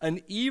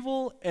 an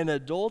evil and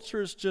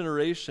adulterous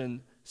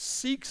generation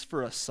seeks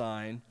for a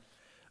sign,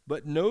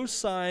 but no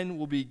sign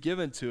will be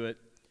given to it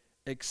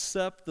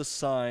except the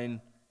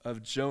sign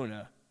of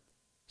Jonah.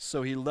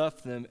 So he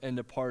left them and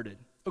departed.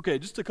 Okay,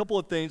 just a couple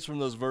of things from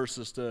those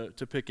verses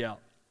to pick out.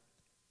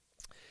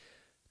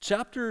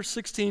 Chapter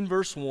 16,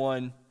 verse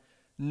 1,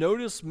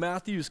 notice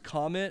Matthew's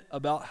comment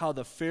about how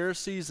the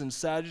Pharisees and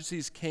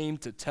Sadducees came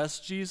to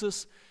test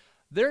Jesus.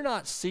 They're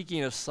not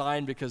seeking a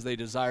sign because they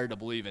desire to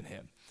believe in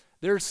him.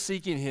 They're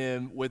seeking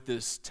him with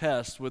this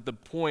test, with the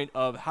point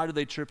of how do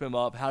they trip him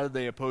up, how do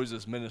they oppose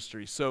his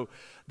ministry. So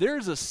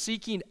there's a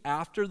seeking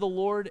after the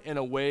Lord in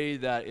a way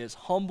that is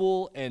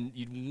humble and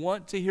you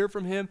want to hear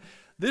from him.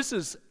 This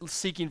is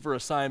seeking for a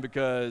sign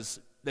because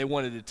they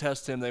wanted to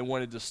test him, they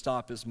wanted to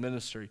stop his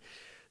ministry.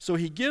 So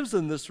he gives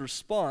them this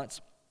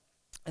response.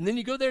 And then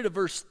you go there to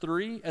verse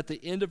 3, at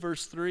the end of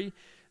verse 3,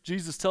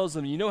 Jesus tells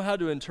them, you know how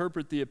to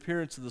interpret the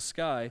appearance of the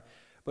sky,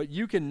 but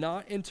you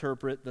cannot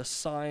interpret the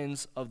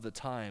signs of the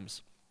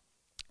times.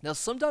 Now,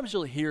 sometimes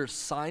you'll hear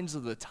signs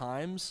of the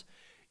times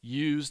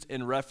used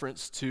in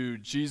reference to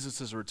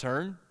Jesus'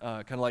 return,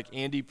 kind of like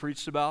Andy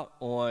preached about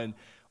on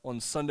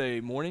Sunday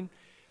morning.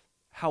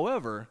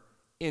 However,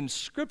 in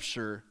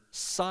Scripture,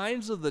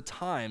 signs of the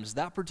times,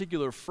 that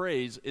particular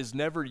phrase is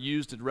never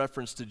used in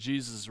reference to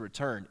Jesus'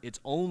 return. It's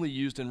only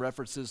used in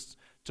references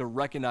to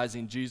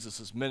recognizing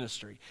Jesus'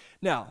 ministry.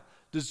 Now,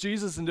 does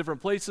Jesus in different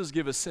places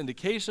give us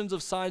indications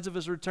of signs of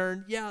his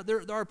return? Yeah,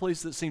 there are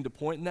places that seem to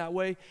point in that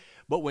way.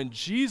 But when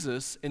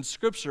Jesus, in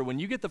Scripture, when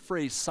you get the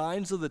phrase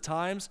signs of the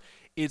times,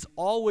 it's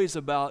always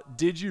about,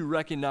 did you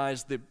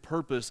recognize the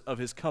purpose of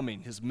his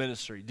coming, his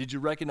ministry? Did you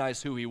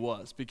recognize who he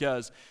was?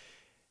 Because,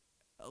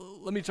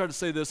 let me try to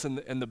say this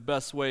in the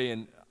best way,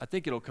 and I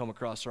think it'll come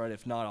across right.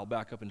 If not, I'll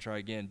back up and try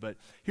again. But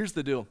here's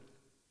the deal.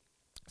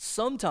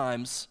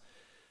 Sometimes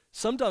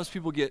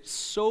people get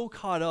so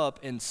caught up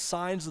in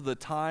signs of the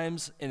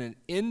times in an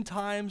end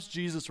times,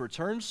 Jesus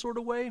returns sort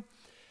of way,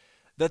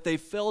 that they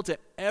fail to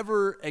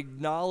ever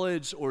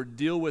acknowledge or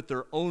deal with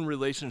their own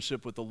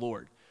relationship with the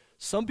Lord.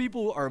 Some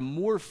people are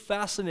more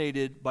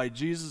fascinated by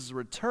Jesus'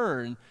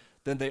 return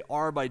than they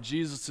are by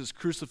Jesus'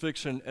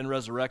 crucifixion and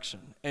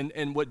resurrection.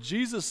 And what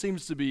Jesus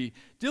seems to be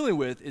dealing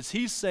with is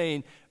he's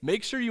saying,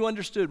 make sure you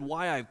understood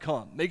why I've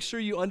come. Make sure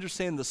you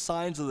understand the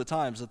signs of the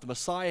times, that the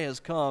Messiah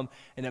has come,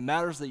 and it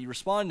matters that you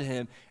respond to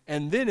him.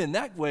 And then in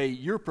that way,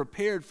 you're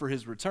prepared for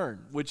his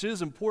return, which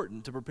is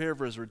important to prepare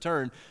for his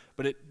return.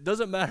 But it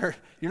doesn't matter.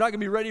 You're not going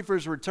to be ready for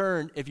his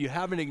return if you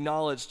haven't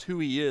acknowledged who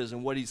he is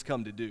and what he's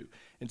come to do.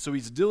 And so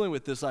he's dealing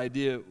with this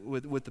idea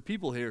with the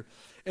people here.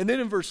 And then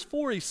in verse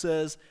 4, he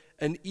says,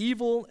 an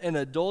evil and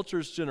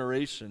adulterous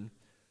generation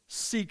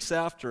seeks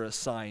after a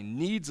sign,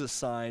 needs a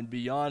sign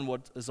beyond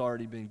what has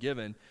already been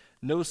given.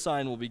 No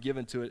sign will be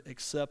given to it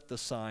except the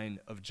sign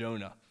of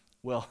Jonah.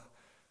 Well,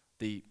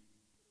 the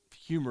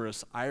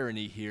humorous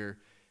irony here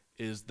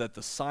is that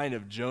the sign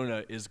of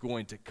Jonah is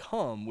going to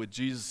come with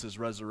Jesus'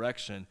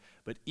 resurrection,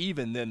 but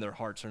even then their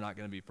hearts are not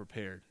going to be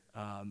prepared,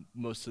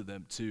 most of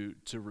them, to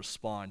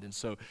respond. And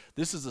so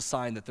this is a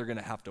sign that they're going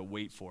to have to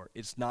wait for.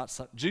 It's not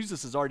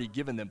Jesus has already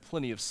given them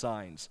plenty of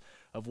signs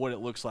of what it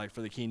looks like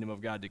for the kingdom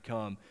of God to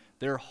come.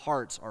 Their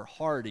hearts are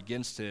hard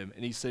against him,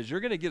 and he says, you're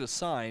going to get a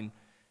sign.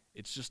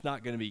 It's just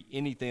not going to be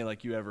anything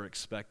like you ever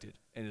expected,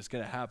 and it's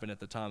going to happen at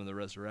the time of the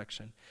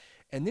resurrection.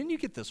 And then you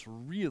get this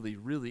really,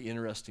 really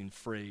interesting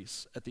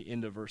phrase at the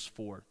end of verse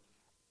 4.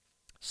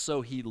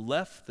 So he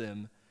left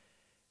them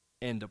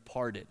and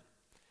departed.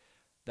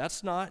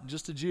 That's not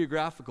just a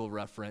geographical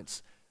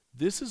reference.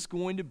 This is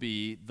going to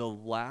be the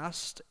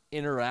last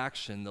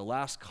interaction, the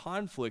last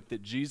conflict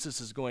that Jesus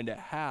is going to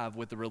have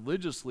with the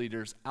religious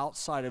leaders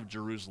outside of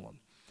Jerusalem.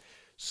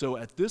 So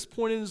at this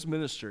point in his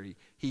ministry,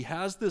 he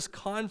has this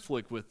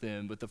conflict with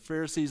them, with the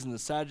Pharisees and the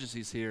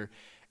Sadducees here.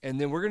 And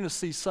then we're going to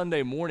see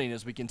Sunday morning,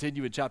 as we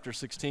continue with chapter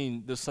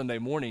 16 this Sunday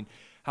morning,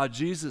 how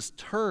Jesus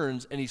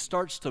turns and he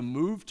starts to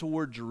move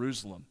toward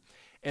Jerusalem.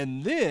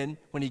 And then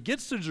when he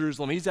gets to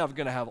Jerusalem, he's going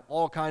to have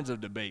all kinds of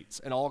debates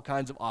and all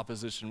kinds of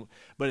opposition.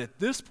 But at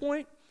this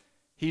point,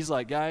 he's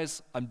like,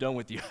 guys, I'm done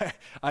with you.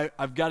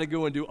 I've got to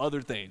go and do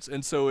other things.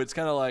 And so it's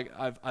kind of like,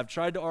 I've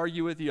tried to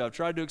argue with you. I've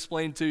tried to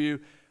explain to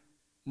you.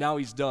 Now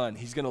he's done.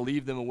 He's going to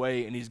leave them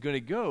away, and he's going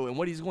to go. And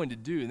what he's going to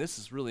do, and this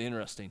is really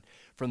interesting,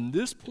 from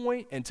this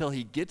point until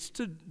he gets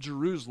to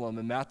Jerusalem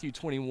in Matthew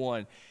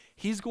 21,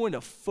 he's going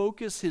to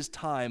focus his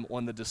time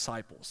on the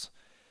disciples,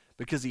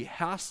 because he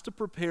has to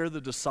prepare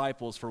the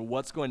disciples for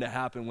what's going to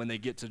happen when they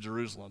get to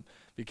Jerusalem,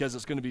 because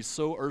it's going to be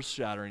so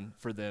earth-shattering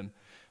for them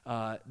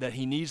that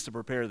he needs to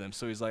prepare them.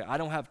 So he's like, I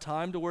don't have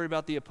time to worry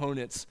about the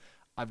opponents.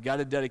 I've got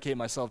to dedicate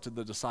myself to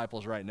the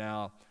disciples right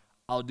now.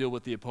 I'll deal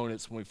with the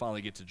opponents when we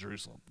finally get to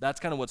Jerusalem. That's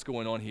kind of what's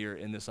going on here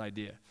in this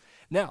idea.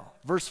 Now,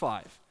 verse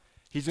 5.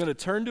 He's going to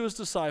turn to his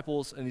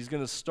disciples, and he's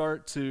going to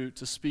start to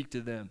speak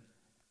to them.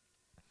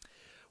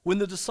 When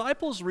the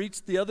disciples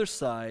reached the other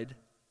side,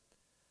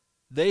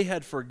 they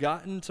had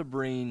forgotten to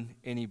bring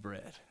any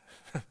bread.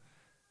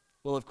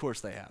 Well, of course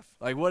they have.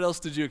 Like, what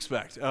else did you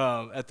expect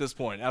at this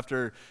point,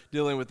 after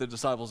dealing with the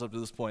disciples up to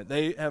this point?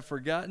 They have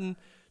forgotten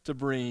to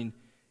bring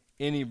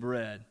any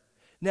bread.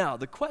 Now,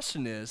 the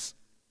question is,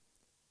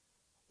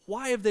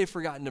 why have they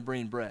forgotten to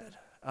bring bread?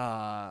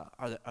 Are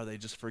they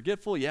just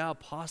forgetful? Yeah,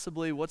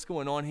 possibly. What's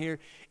going on here?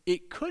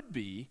 It could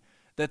be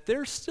that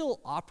they're still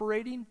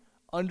operating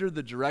under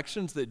the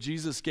directions that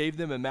Jesus gave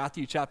them in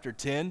Matthew chapter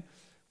 10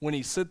 when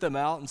he sent them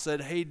out and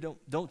said, hey,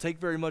 don't take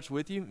very much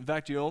with you. In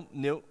fact, you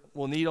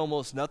will need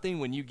almost nothing.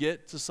 When you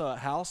get to a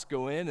house,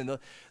 go in. And the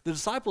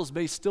disciples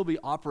may still be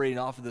operating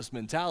off of this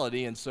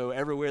mentality, and so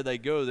everywhere they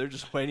go, they're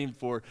just waiting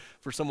for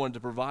someone to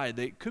provide.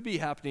 They could be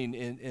happening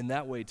in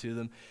that way to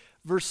them.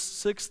 Verse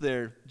 6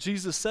 there,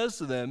 Jesus says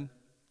to them,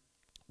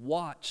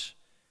 watch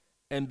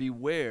and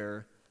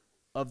beware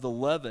of the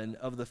leaven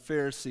of the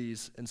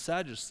Pharisees and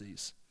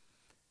Sadducees.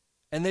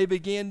 And they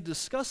began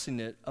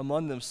discussing it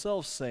among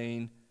themselves,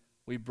 saying,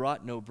 we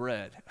brought no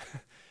bread.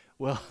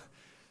 Well,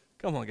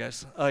 come on,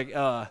 guys.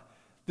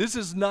 This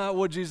is not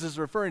what Jesus is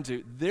referring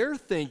to. They're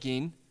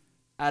thinking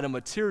at a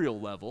material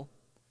level.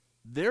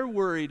 They're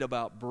worried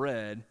about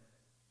bread.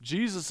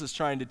 Jesus is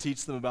trying to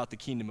teach them about the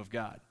kingdom of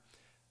God.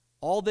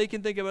 All they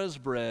can think about is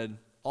bread.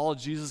 All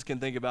Jesus can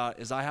think about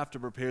is, I have to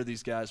prepare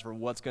these guys for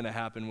what's going to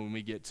happen when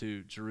we get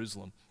to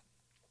Jerusalem.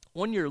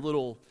 On your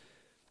little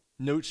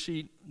note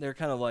sheet, they're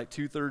kind of like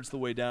 2/3 the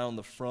way down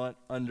the front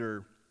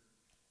under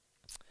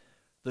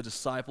the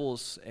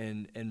disciples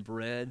and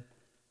bread.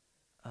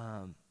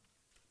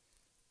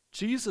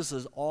 Jesus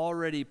has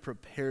already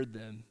prepared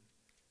them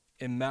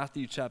in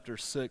Matthew chapter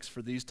 6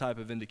 for these type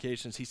of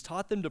indications. He's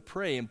taught them to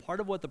pray, and part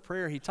of what the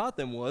prayer he taught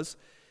them was,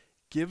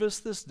 give us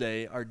this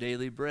day our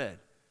daily bread.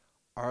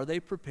 Are they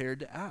prepared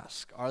to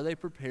ask? Are they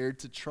prepared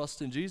to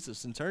trust in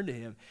Jesus and turn to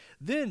him?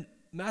 Then,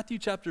 Matthew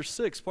chapter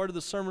 6, part of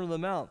the Sermon on the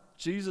Mount,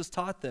 Jesus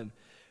taught them,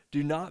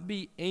 do not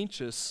be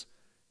anxious,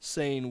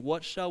 saying,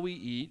 what shall we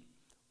eat,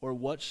 or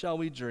what shall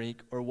we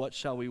drink, or what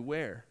shall we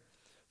wear?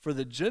 For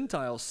the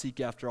Gentiles seek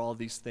after all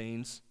these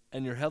things,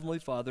 and your heavenly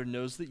Father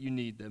knows that you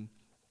need them.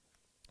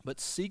 But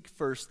seek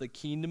first the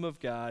kingdom of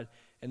God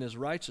and his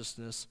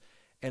righteousness,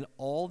 and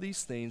all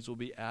these things will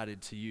be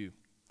added to you.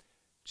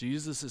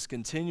 Jesus is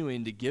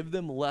continuing to give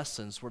them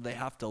lessons where they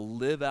have to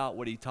live out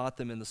what he taught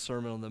them in the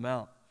Sermon on the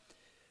Mount.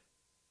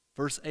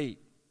 Verse 8,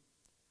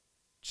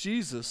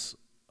 Jesus,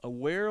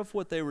 aware of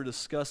what they were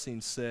discussing,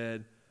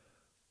 said,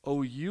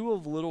 O you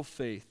of little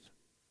faith,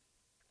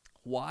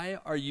 why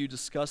are you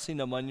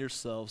discussing among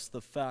yourselves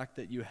the fact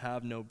that you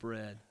have no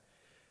bread?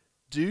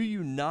 Do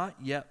you not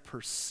yet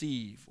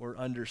perceive or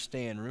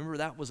understand? Remember,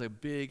 that was a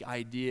big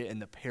idea in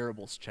the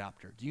parables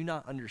chapter. Do you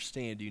not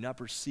understand? Do you not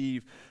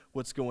perceive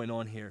what's going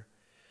on here?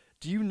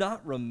 Do you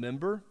not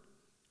remember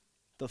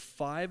the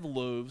 5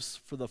 loaves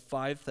for the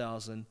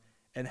 5,000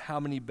 and how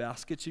many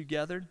baskets you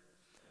gathered?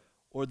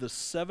 Or the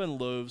 7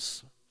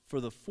 loaves for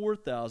the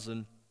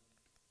 4,000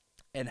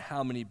 and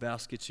how many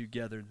baskets you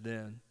gathered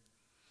then?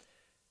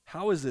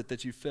 How is it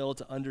that you fail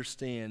to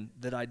understand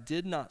that I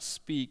did not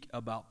speak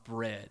about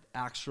bread,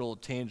 actual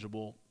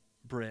tangible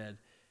bread?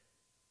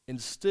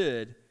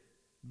 Instead,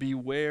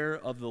 beware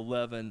of the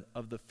leaven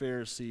of the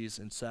Pharisees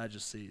and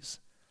Sadducees.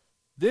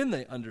 Then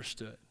they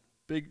understood.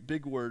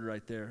 Big word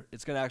right there.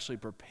 It's going to actually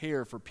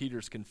prepare for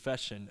Peter's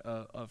confession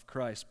of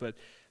Christ. But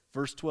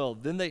verse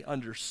 12, then they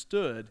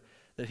understood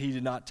that he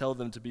did not tell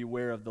them to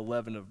beware of the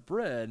leaven of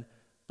bread,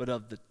 but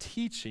of the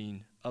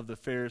teaching of the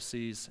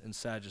Pharisees and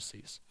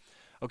Sadducees.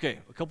 Okay,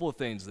 a couple of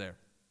things there.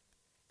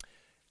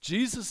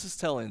 Jesus is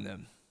telling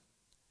them,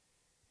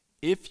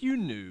 if you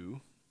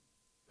knew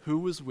who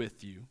was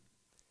with you,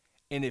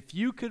 and if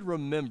you could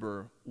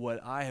remember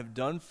what I have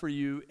done for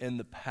you in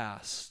the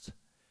past,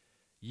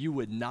 you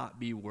would not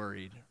be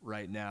worried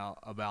right now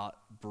about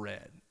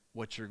bread,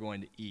 what you're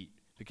going to eat,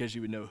 because you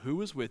would know who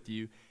was with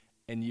you,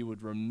 and you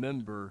would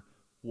remember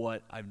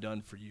what I've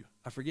done for you.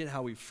 I forget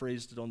how we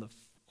phrased it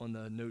on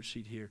the note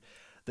sheet here.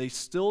 They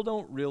still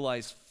don't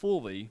realize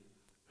fully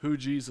who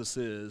Jesus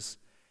is,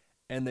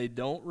 and they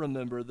don't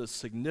remember the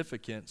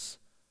significance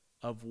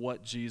of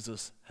what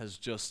Jesus has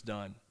just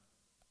done.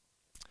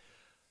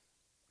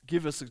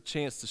 Give us a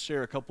chance to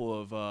share a couple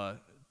of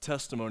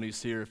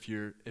testimonies here if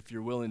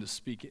you're willing to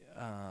speak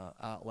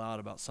out loud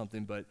about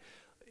something. But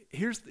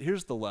here's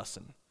the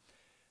lesson.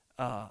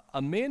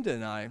 Amanda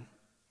and I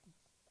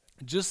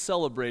just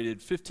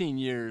celebrated 15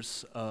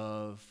 years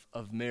of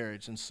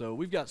marriage, and so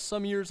we've got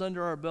some years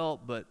under our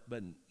belt, but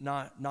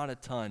not a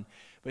ton.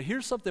 But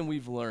here's something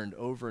we've learned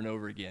over and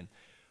over again.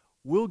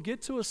 We'll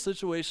get to a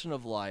situation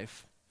of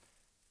life,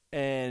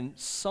 and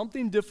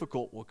something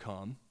difficult will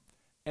come,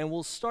 and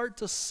we'll start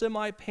to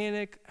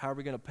semi-panic. How are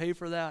we going to pay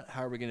for that?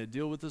 How are we going to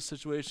deal with this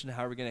situation?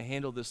 How are we going to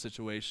handle this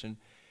situation?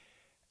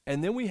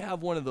 And then we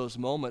have one of those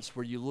moments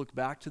where you look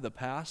back to the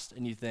past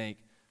and you think,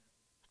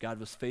 God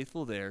was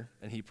faithful there,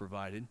 and he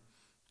provided.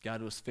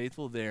 God was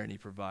faithful there, and he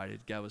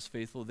provided. God was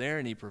faithful there,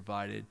 and he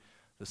provided.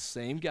 The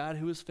same God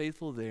who was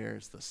faithful there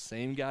is the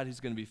same God who's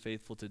going to be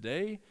faithful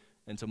today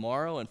and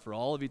tomorrow and for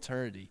all of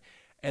eternity.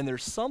 And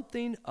there's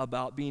something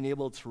about being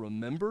able to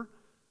remember,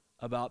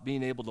 about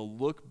being able to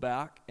look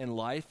back in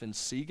life and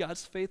see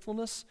God's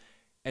faithfulness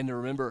and to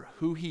remember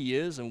who he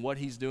is and what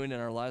he's doing in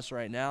our lives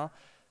right now,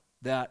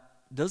 that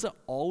doesn't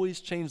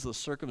always change the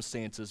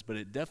circumstances, but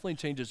it definitely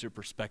changes your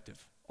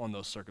perspective on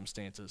those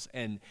circumstances.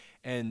 And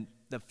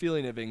the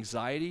feeling of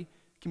anxiety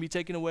can be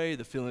taken away.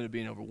 The feeling of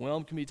being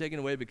overwhelmed can be taken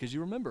away because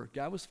you remember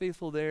God was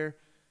faithful there.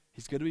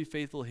 He's going to be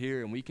faithful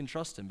here, and we can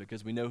trust him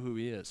because we know who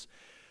he is.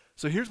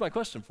 So here's my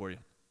question for you.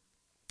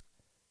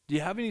 Do you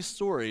have any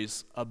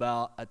stories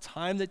about a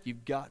time that you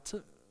got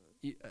to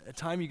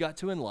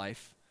in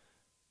life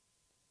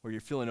where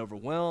you're feeling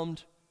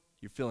overwhelmed,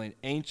 you're feeling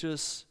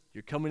anxious,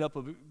 you're coming up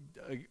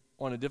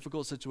on a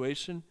difficult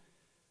situation,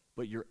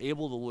 but you're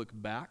able to look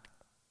back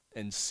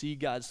and see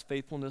God's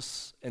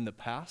faithfulness in the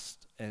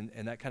past, and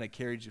that kind of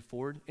carried you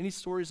forward? Any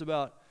stories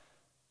about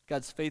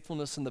God's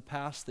faithfulness in the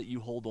past that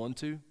you hold on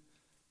to?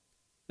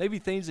 Maybe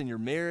things in your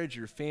marriage,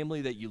 your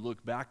family that you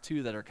look back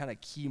to that are kind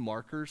of key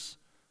markers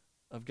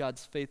of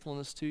God's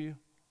faithfulness to you?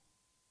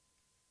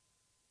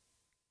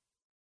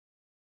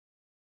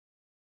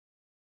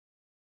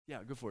 Yeah,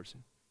 go for it,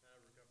 Sam.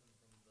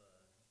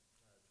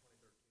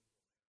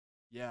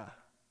 Yeah.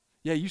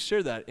 Yeah, you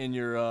shared that in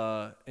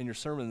your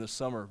sermon this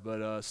summer,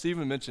 but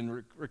Stephen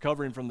mentioned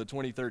recovering from the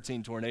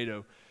 2013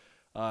 tornado.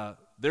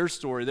 Their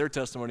story, their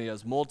testimony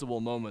has multiple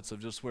moments of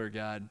just where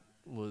God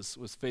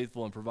was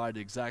faithful and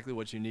provided exactly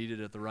what you needed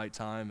at the right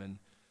time. And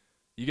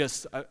you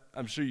guys,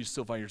 I'm sure you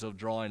still find yourself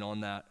drawing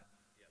on that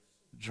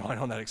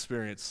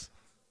experience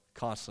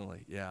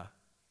constantly. Yeah.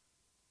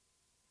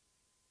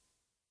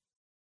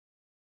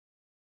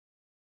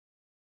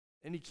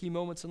 Any key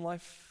moments in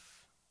life?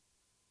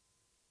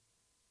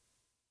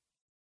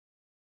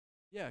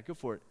 Yeah, go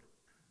for it.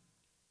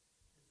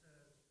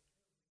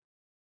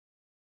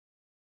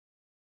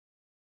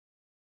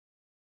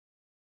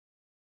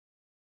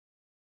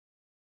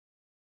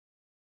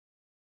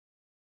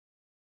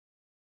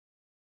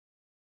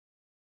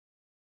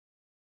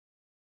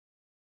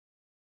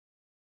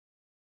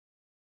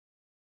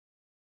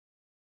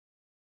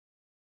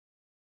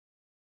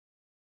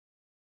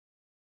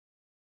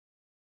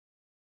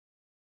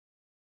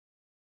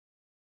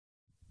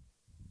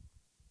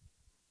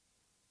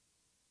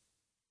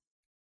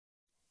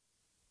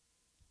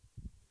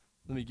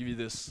 Let me give you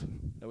this.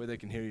 That way they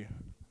can hear you.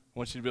 I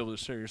want you to be able to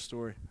share your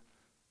story.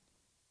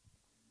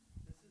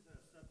 This is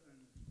something,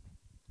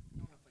 I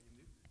don't know if I can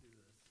do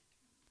this.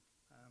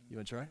 You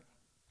want to try?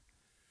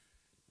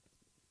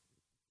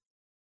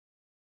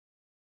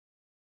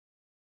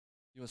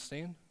 You want to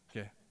stand?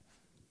 Okay.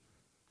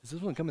 Is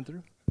this one coming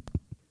through?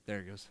 There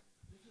it goes.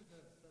 This is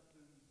something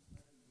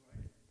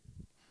right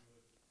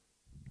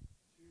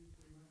 2-3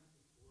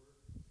 months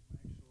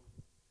before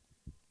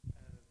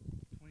my actual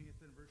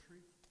 20th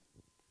anniversary.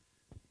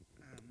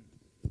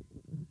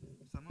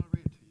 So I'm going to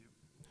read it to you.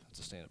 Have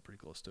to stand up pretty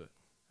close to it.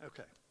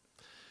 Okay.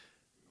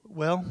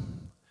 Well,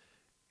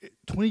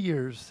 20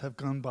 years have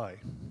gone by.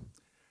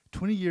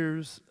 20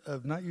 years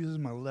of not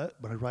using my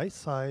right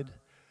side,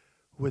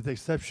 with the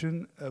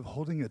exception of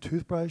holding a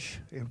toothbrush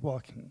and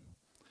walking.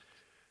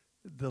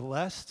 The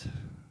last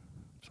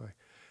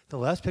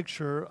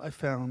picture I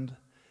found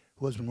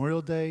was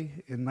Memorial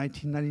Day in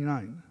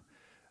 1999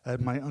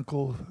 at my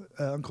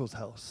uncle's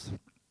house.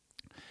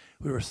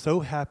 We were so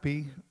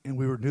happy, and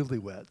we were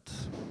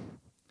newlyweds.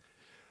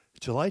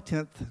 July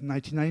 10th,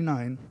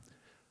 1999,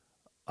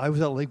 I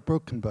was at Lake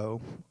Broken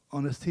Bow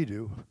on a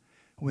Sea-Doo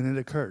when it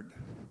occurred.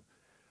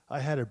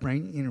 I had a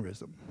brain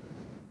aneurysm.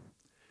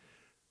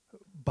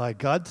 By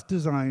God's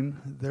design,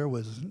 there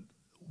was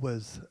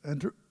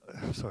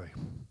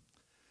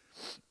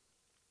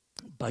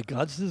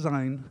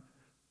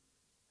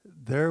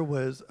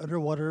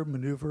underwater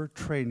maneuver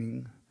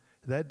training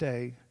that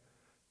day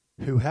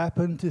who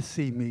happened to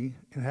see me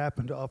and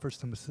happened to offer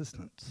some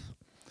assistance.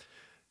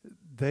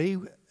 They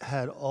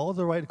had all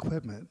the right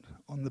equipment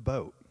on the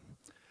boat.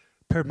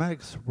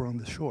 Paramedics were on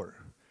the shore,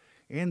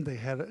 and they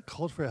had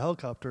called for a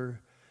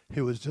helicopter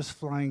who was just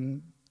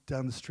flying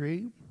down the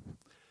street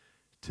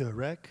to a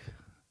wreck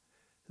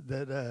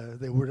that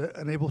they were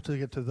unable to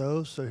get to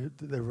those, so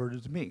they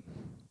reverted to me.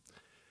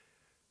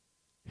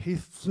 He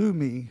flew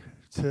me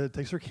to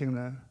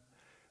Texarkana,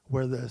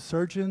 where the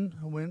surgeon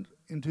went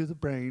into the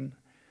brain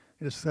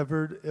and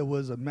discovered it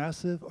was a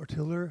massive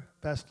arterial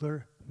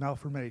vascular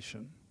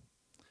malformation.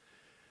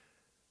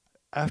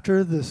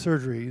 After the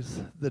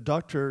surgeries, the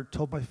doctor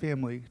told my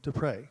family to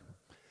pray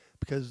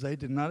because they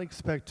did not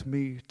expect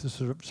me to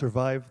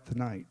survive the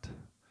night.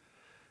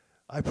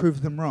 I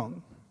proved them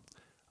wrong.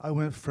 I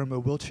went from a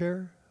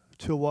wheelchair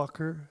to a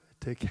walker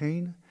to a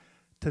cane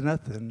to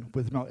nothing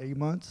within about 8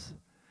 months.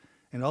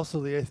 And also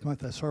the 8th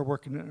month, I started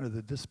working under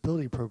the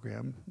disability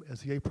program,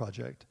 SEA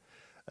project,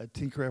 at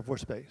Tinker Air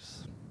Force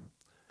Base.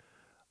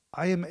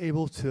 I am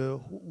able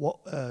to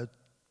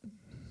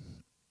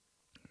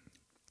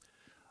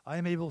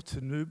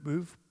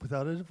move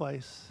without a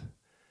device,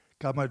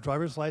 got my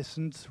driver's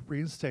license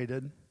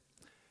reinstated,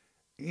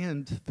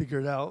 and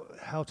figured out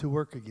how to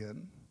work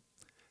again.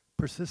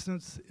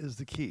 Persistence is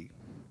the key.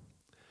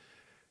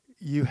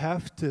 You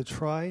have to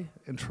try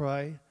and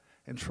try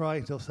and try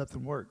until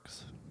something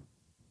works.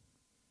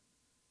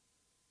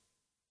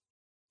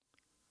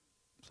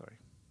 Sorry.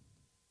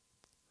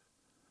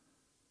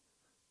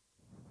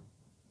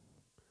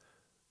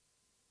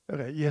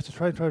 Okay, you have to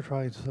try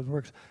until something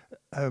works.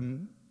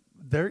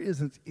 There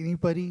isn't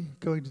anybody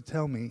going to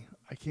tell me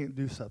I can't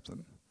do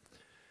something.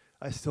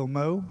 I still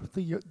mow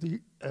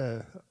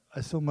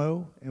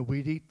and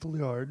weed eat the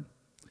yard,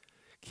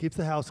 keep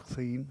the house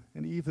clean,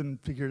 and even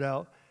figured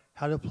out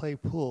how to play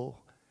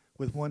pool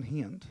with one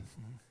hand.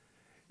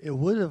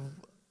 Mm-hmm.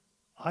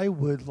 I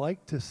would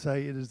like to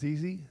say it is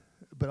easy,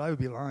 but I would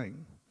be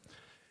lying.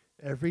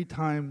 Every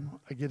time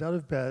I get out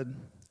of bed,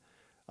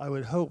 I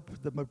would hope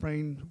that my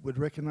brain would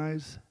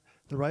recognize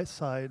the right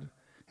side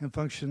and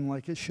function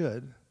like it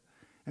should,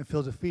 and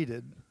feel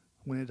defeated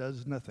when it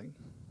does nothing,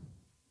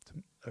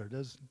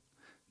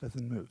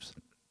 nothing moves.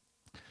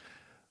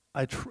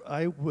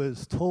 I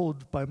was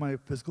told by my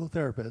physical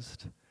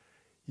therapist,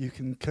 you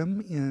can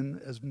come in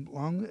as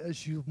long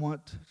as you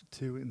want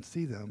to and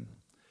see them,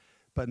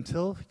 but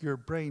until your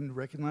brain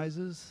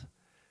recognizes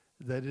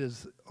that it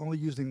is only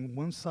using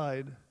one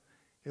side,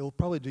 it will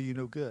probably do you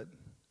no good.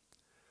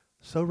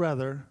 So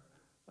whether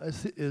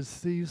is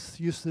cease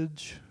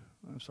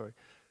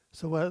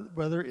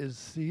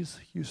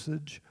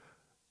usage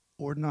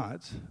or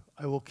not,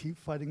 I will keep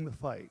fighting the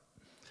fight.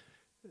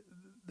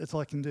 That's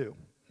all I can do.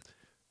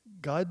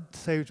 God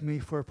saved me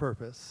for a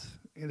purpose,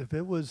 and if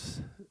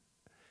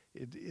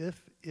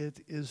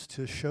it is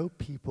to show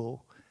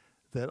people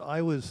that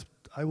I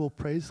will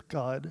praise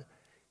God,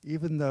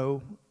 even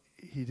though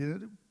He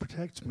didn't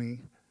protect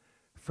me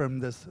from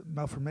this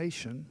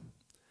malformation,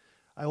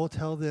 I will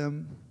tell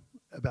them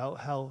about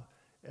how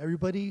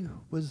everybody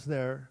was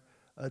there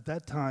at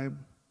that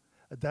time,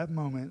 at that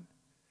moment,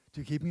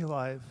 to keep me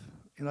alive,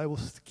 and I will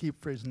keep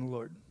praising the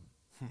Lord.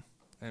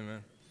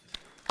 Amen.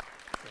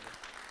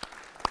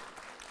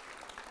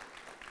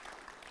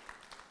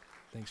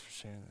 Thanks for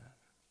sharing that.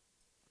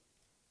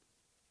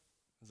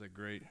 That's a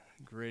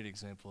great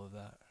example of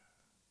that.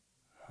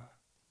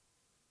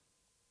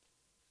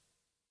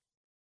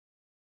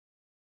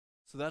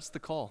 So that's the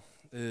call,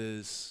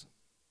 is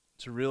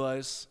to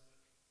realize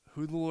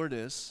who the Lord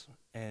is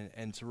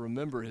and to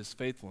remember His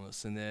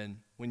faithfulness. And then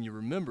when you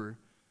remember,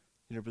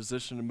 you're in a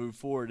position to move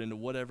forward into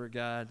whatever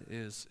God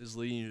is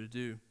leading you to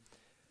do.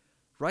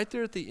 Right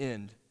there at the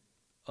end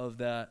of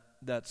that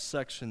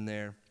section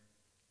there,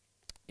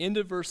 end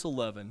of verse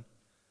 11,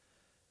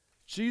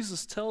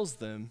 Jesus tells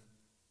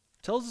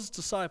His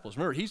disciples,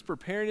 remember, He's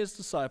preparing His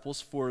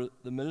disciples for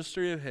the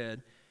ministry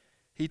ahead.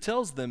 He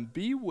tells them,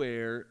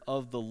 beware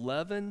of the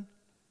leaven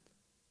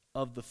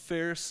of the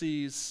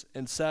Pharisees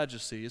and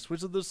Sadducees,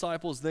 which the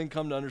disciples then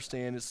come to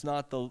understand it's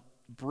not the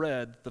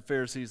bread the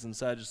Pharisees and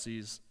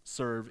Sadducees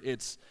serve,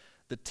 it's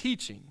the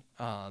teaching.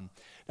 Now,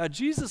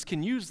 Jesus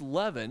can use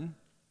leaven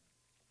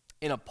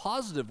in a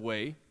positive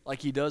way, like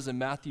He does in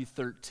Matthew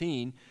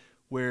 13,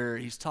 where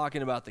He's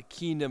talking about the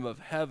kingdom of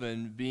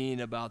heaven being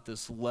about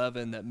this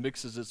leaven that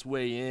mixes its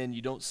way in.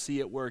 You don't see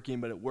it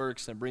working, but it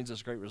works and brings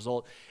us great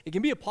result. It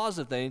can be a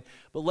positive thing,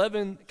 but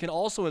leaven can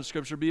also in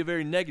Scripture be a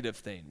very negative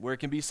thing, where it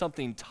can be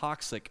something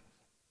toxic.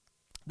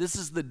 This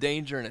is the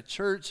danger in a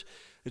church.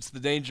 It's the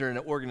danger in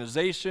an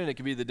organization. It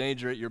can be the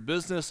danger at your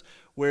business,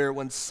 where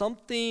when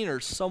something or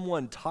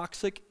someone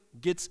toxic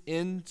gets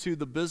into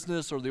the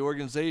business or the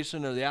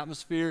organization or the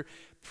atmosphere,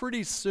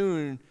 pretty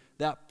soon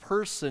that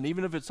person,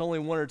 even if it's only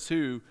one or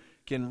two,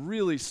 can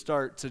really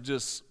start to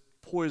just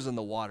poison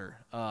the water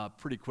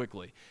pretty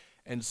quickly.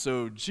 And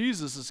so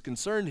Jesus is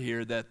concerned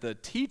here that the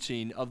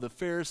teaching of the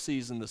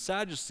Pharisees and the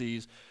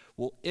Sadducees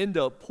will end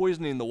up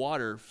poisoning the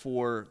water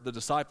for the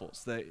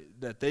disciples,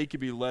 that they could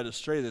be led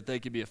astray, that they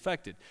could be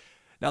affected.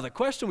 Now, the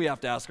question we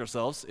have to ask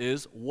ourselves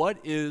is, what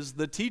is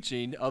the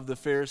teaching of the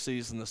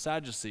Pharisees and the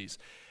Sadducees?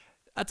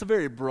 That's a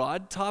very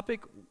broad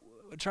topic.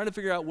 Trying to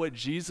figure out what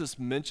Jesus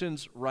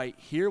mentions right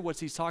here, what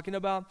He's talking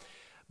about.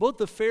 both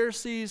the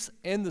Pharisees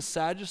and the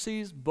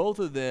Sadducees, both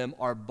of them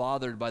are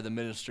bothered by the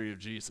ministry of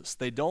Jesus.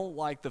 They don't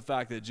like the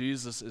fact that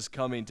Jesus is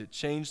coming to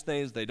change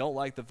things. They don't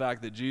like the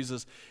fact that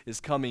Jesus is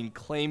coming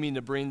claiming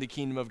to bring the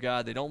kingdom of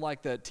God. They don't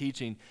like that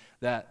teaching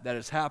that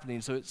is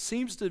happening. So it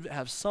seems to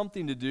have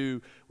something to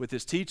do with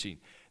his teaching.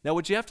 Now,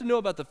 what you have to know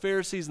about the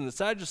Pharisees and the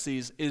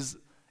Sadducees is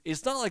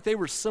it's not like they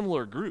were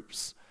similar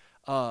groups.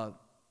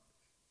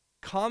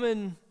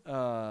 Common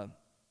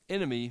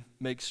enemy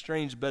makes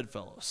strange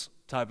bedfellows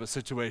type of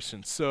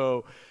situation.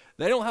 So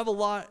they don't have a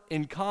lot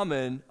in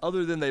common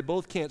other than they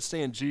both can't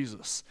stand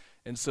Jesus.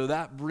 And so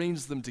that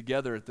brings them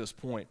together at this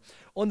point.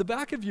 On the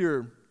back of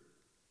your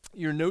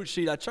note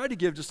sheet, I tried to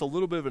give just a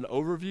little bit of an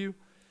overview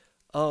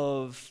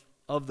of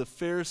the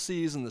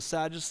Pharisees and the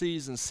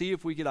Sadducees and see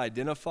if we could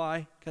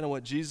identify kind of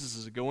what Jesus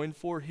is going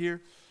for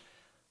here.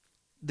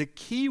 The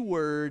key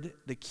word,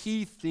 the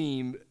key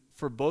theme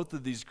for both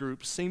of these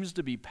groups seems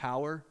to be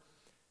power.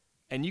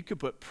 And you could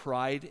put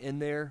pride in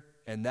there,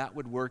 and that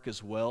would work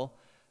as well.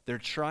 They're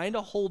trying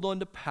to hold on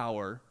to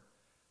power.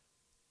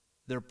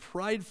 They're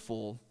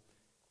prideful,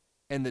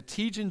 and the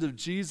teachings of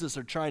Jesus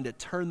are trying to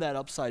turn that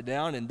upside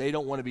down, and they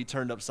don't want to be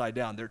turned upside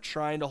down. They're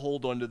trying to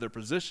hold on to their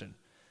position.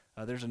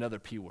 There's another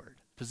P word.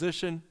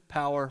 Position,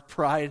 power,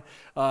 pride.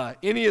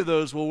 Any of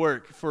those will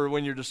work for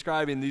when you're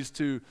describing these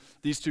two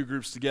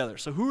groups together.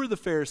 So who are the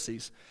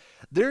Pharisees?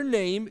 Their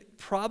name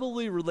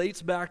probably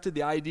relates back to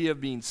the idea of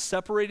being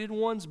separated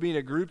ones, being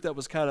a group that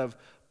was kind of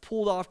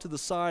pulled off to the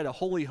side, a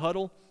holy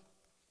huddle.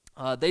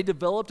 They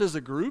developed as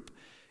a group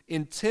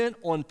intent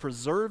on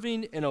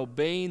preserving and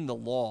obeying the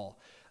law.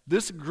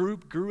 This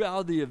group grew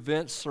out of the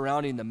events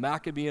surrounding the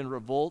Maccabean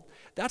revolt.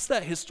 That's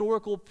that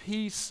historical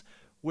piece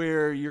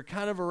where you're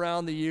kind of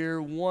around the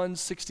year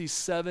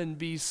 167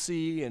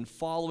 BC and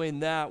following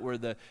that, where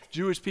the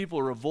Jewish people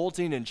are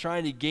revolting and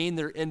trying to gain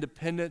their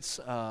independence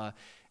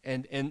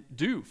and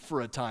do,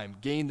 for a time,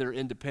 gain their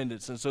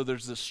independence. And so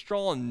there's this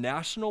strong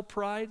national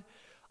pride,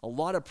 a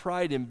lot of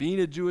pride in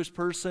being a Jewish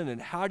person,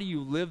 and how do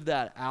you live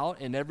that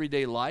out in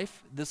everyday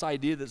life, this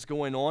idea that's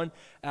going on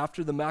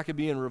after the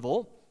Maccabean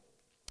revolt.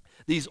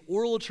 These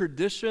oral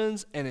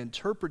traditions and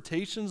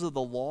interpretations of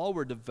the law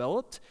were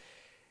developed,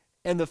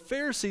 and the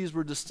Pharisees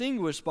were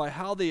distinguished by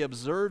how they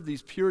observed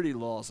these purity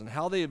laws and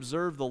how they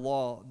observed the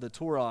law, the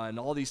Torah, and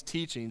all these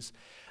teachings.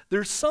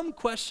 There's some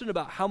question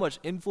about how much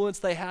influence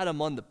they had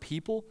among the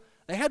people.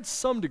 They had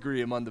some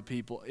degree among the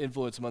people,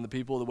 influence among the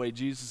people, the way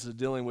Jesus is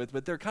dealing with,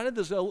 but they're kind of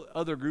this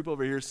other group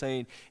over here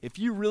saying, if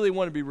you really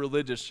want to be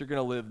religious, you're going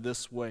to live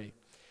this way.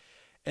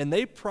 And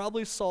they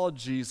probably saw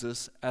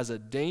Jesus as a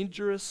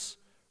dangerous,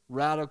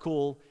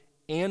 radical,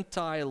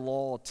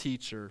 anti-law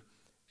teacher,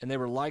 and they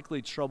were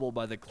likely troubled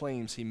by the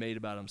claims he made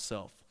about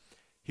himself.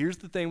 Here's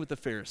the thing with the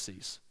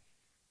Pharisees.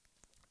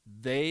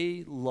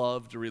 They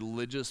loved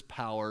religious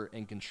power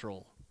and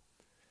control.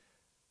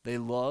 They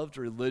loved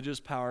religious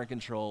power and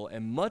control,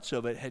 and much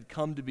of it had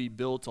come to be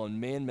built on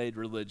man-made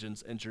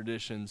religions and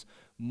traditions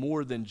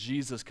more than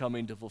Jesus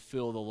coming to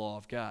fulfill the law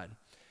of God.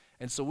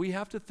 And so we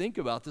have to think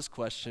about this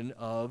question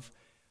of,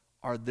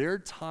 are there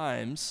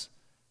times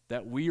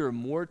that we are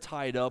more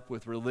tied up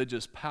with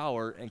religious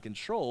power and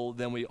control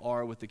than we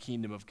are with the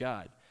kingdom of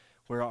God,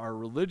 where our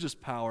religious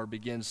power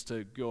begins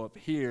to go up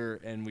here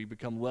and we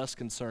become less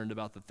concerned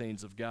about the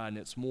things of God, and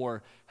it's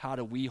more, how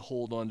do we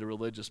hold on to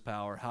religious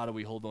power? How do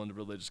we hold on to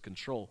religious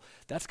control?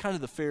 That's kind of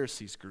the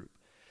Pharisees group.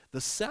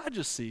 The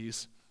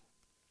Sadducees,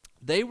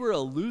 they were a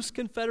loose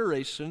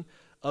confederation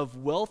of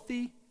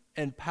wealthy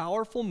and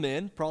powerful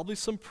men, probably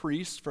some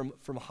priests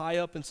from high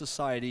up in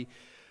society,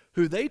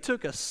 who they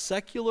took a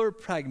secular,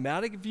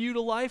 pragmatic view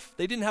to life.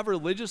 They didn't have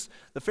religious.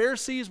 The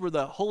Pharisees were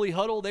the holy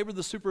huddle. They were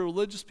the super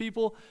religious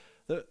people.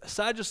 The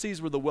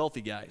Sadducees were the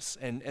wealthy guys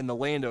and the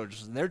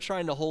landowners, and they're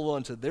trying to hold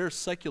on to their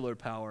secular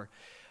power.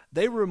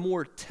 They were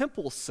more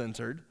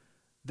temple-centered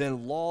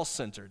than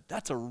law-centered.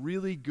 That's a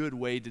really good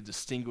way to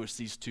distinguish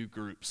these two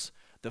groups.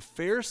 The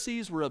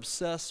Pharisees were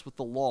obsessed with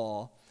the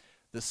law.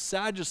 The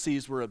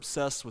Sadducees were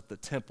obsessed with the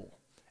temple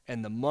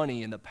and the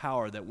money and the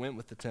power that went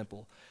with the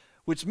temple.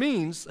 Which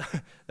means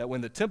that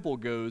when the temple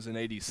goes in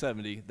AD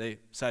 70,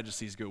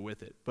 Sadducees go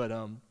with it. But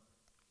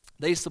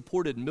they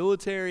supported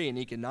military and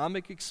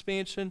economic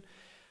expansion.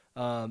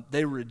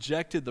 They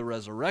rejected the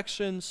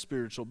resurrection,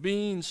 spiritual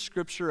beings,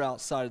 scripture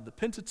outside of the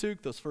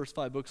Pentateuch, those first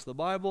 5 books of the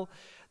Bible.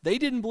 They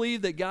didn't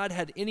believe that God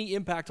had any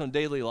impact on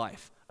daily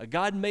life. A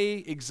God may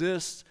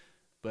exist,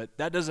 but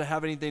that doesn't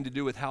have anything to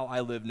do with how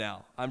I live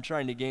now. I'm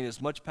trying to gain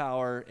as much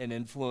power and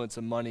influence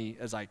and money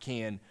as I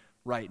can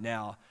right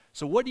now.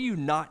 So what do you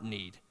not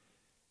need?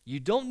 You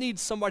don't need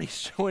somebody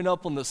showing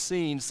up on the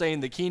scene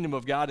saying the kingdom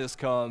of God has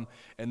come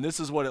and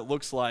this is what it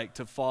looks like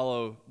to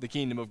follow the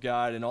kingdom of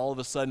God, and all of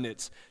a sudden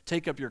it's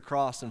take up your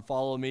cross and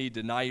follow me,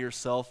 deny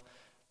yourself.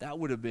 That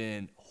would have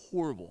been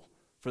horrible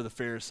for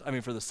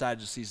the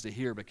Sadducees to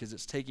hear, because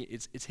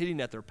it's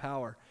hitting at their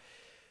power.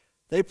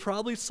 They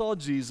probably saw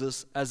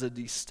Jesus as a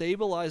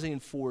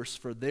destabilizing force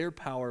for their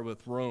power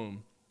with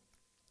Rome,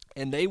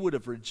 and they would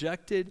have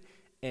rejected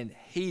and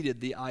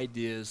hated the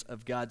ideas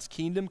of God's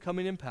kingdom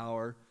coming in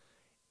power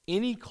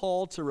any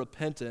call to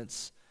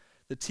repentance,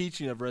 the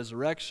teaching of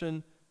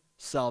resurrection,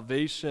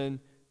 salvation,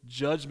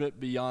 judgment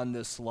beyond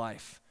this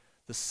life.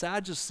 The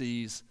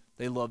Sadducees,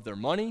 they loved their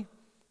money,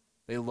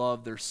 they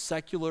loved their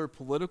secular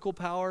political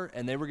power,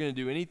 and they were going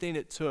to do anything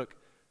it took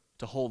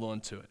to hold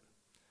on to it.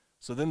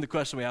 So then the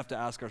question we have to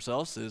ask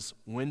ourselves is,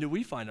 when do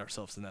we find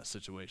ourselves in that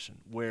situation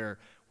where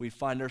we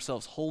find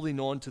ourselves holding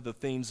on to the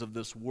things of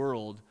this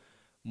world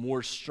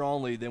more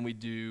strongly than we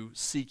do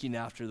seeking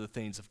after the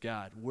things of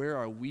God? Where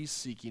are we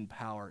seeking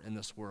power in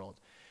this world?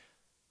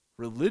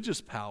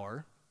 Religious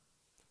power,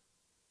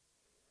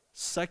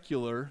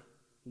 secular,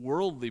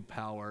 worldly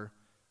power,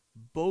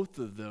 both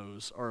of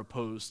those are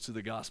opposed to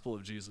the gospel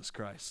of Jesus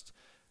Christ.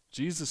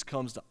 Jesus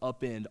comes to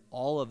upend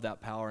all of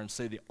that power and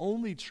say the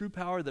only true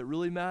power that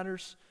really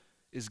matters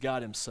is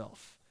God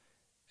himself.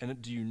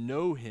 And do you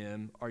know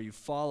him? Are you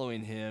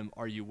following him?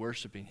 Are you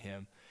worshiping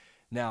him?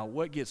 Now,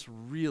 what gets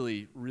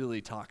really,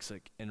 really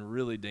toxic and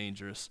really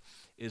dangerous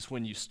is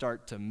when you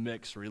start to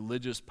mix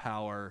religious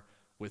power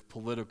with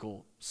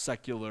political,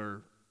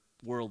 secular,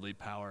 worldly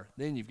power.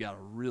 Then you've got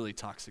a really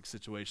toxic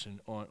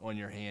situation on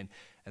your hand.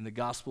 And the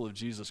gospel of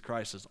Jesus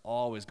Christ is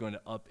always going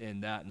to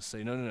upend that and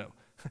say, no.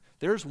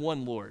 There's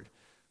one Lord.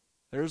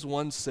 There's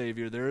one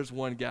Savior. There's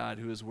one God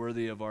who is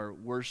worthy of our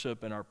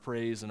worship and our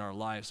praise and our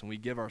lives, and we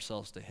give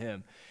ourselves to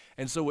him.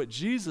 And so what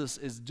Jesus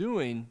is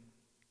doing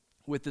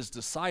with his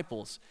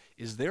disciples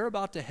is they're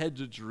about to head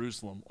to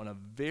Jerusalem on a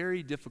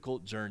very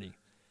difficult journey.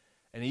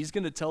 And he's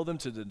going to tell them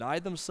to deny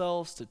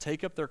themselves, to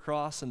take up their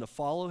cross, and to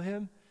follow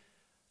him.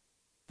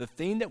 The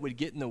thing that would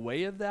get in the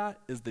way of that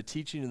is the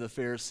teaching of the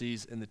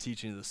Pharisees and the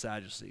teaching of the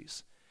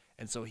Sadducees.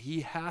 And so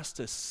he has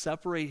to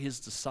separate his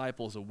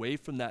disciples away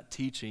from that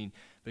teaching,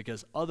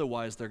 because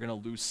otherwise they're going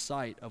to lose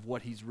sight of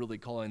what he's really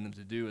calling them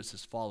to do as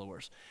his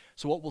followers.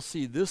 So what we'll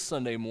see this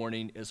Sunday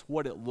morning is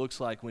what it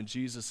looks like when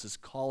Jesus is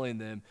calling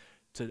them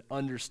to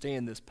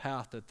understand this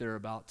path that they're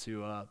about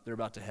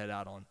to head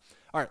out on.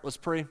 All right, let's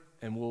pray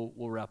and we'll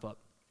wrap up.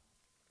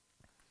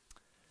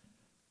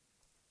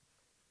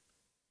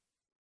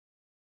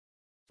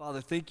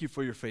 Father, thank you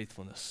for your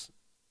faithfulness,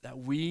 that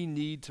we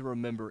need to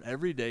remember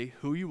every day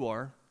who you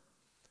are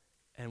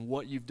and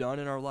what you've done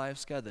in our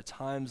lives, God, the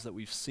times that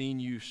we've seen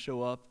you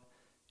show up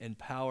in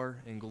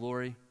power and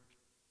glory,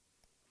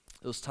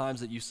 those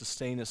times that you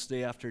sustain us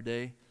day after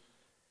day.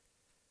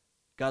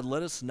 God,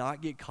 let us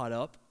not get caught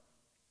up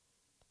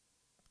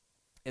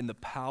in the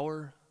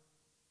power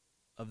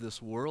of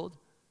this world.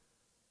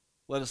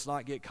 Let us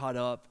not get caught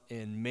up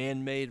in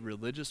man-made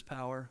religious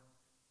power.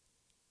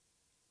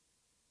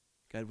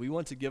 God, we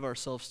want to give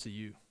ourselves to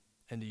you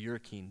and to your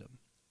kingdom.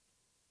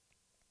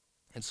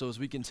 And so as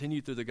we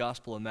continue through the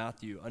Gospel of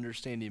Matthew,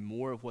 understanding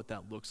more of what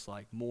that looks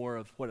like, more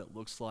of what it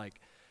looks like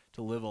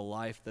to live a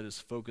life that is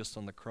focused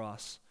on the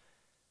cross,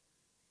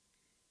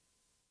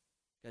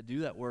 God,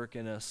 do that work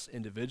in us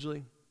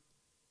individually.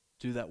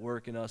 Do that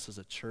work in us as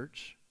a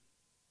church.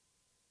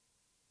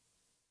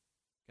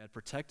 God,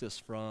 protect us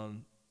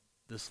from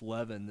this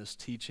leaven, this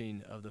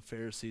teaching of the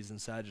Pharisees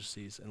and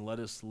Sadducees, and let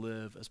us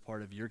live as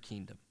part of your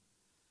kingdom.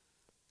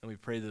 And we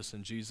pray this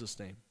in Jesus'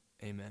 name.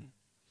 Amen.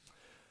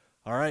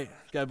 All right.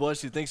 God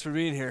bless you. Thanks for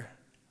being here.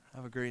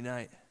 Have a great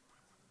night.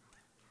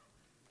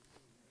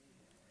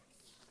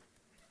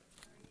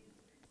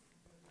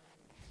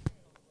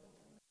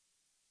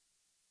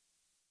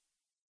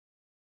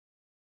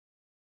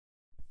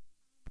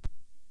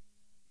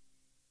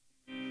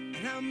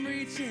 And I'm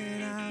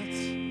reaching out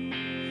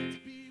to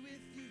be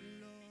with you,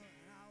 Lord.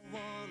 I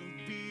want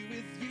to be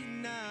with you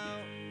now.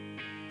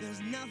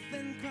 There's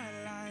nothing quite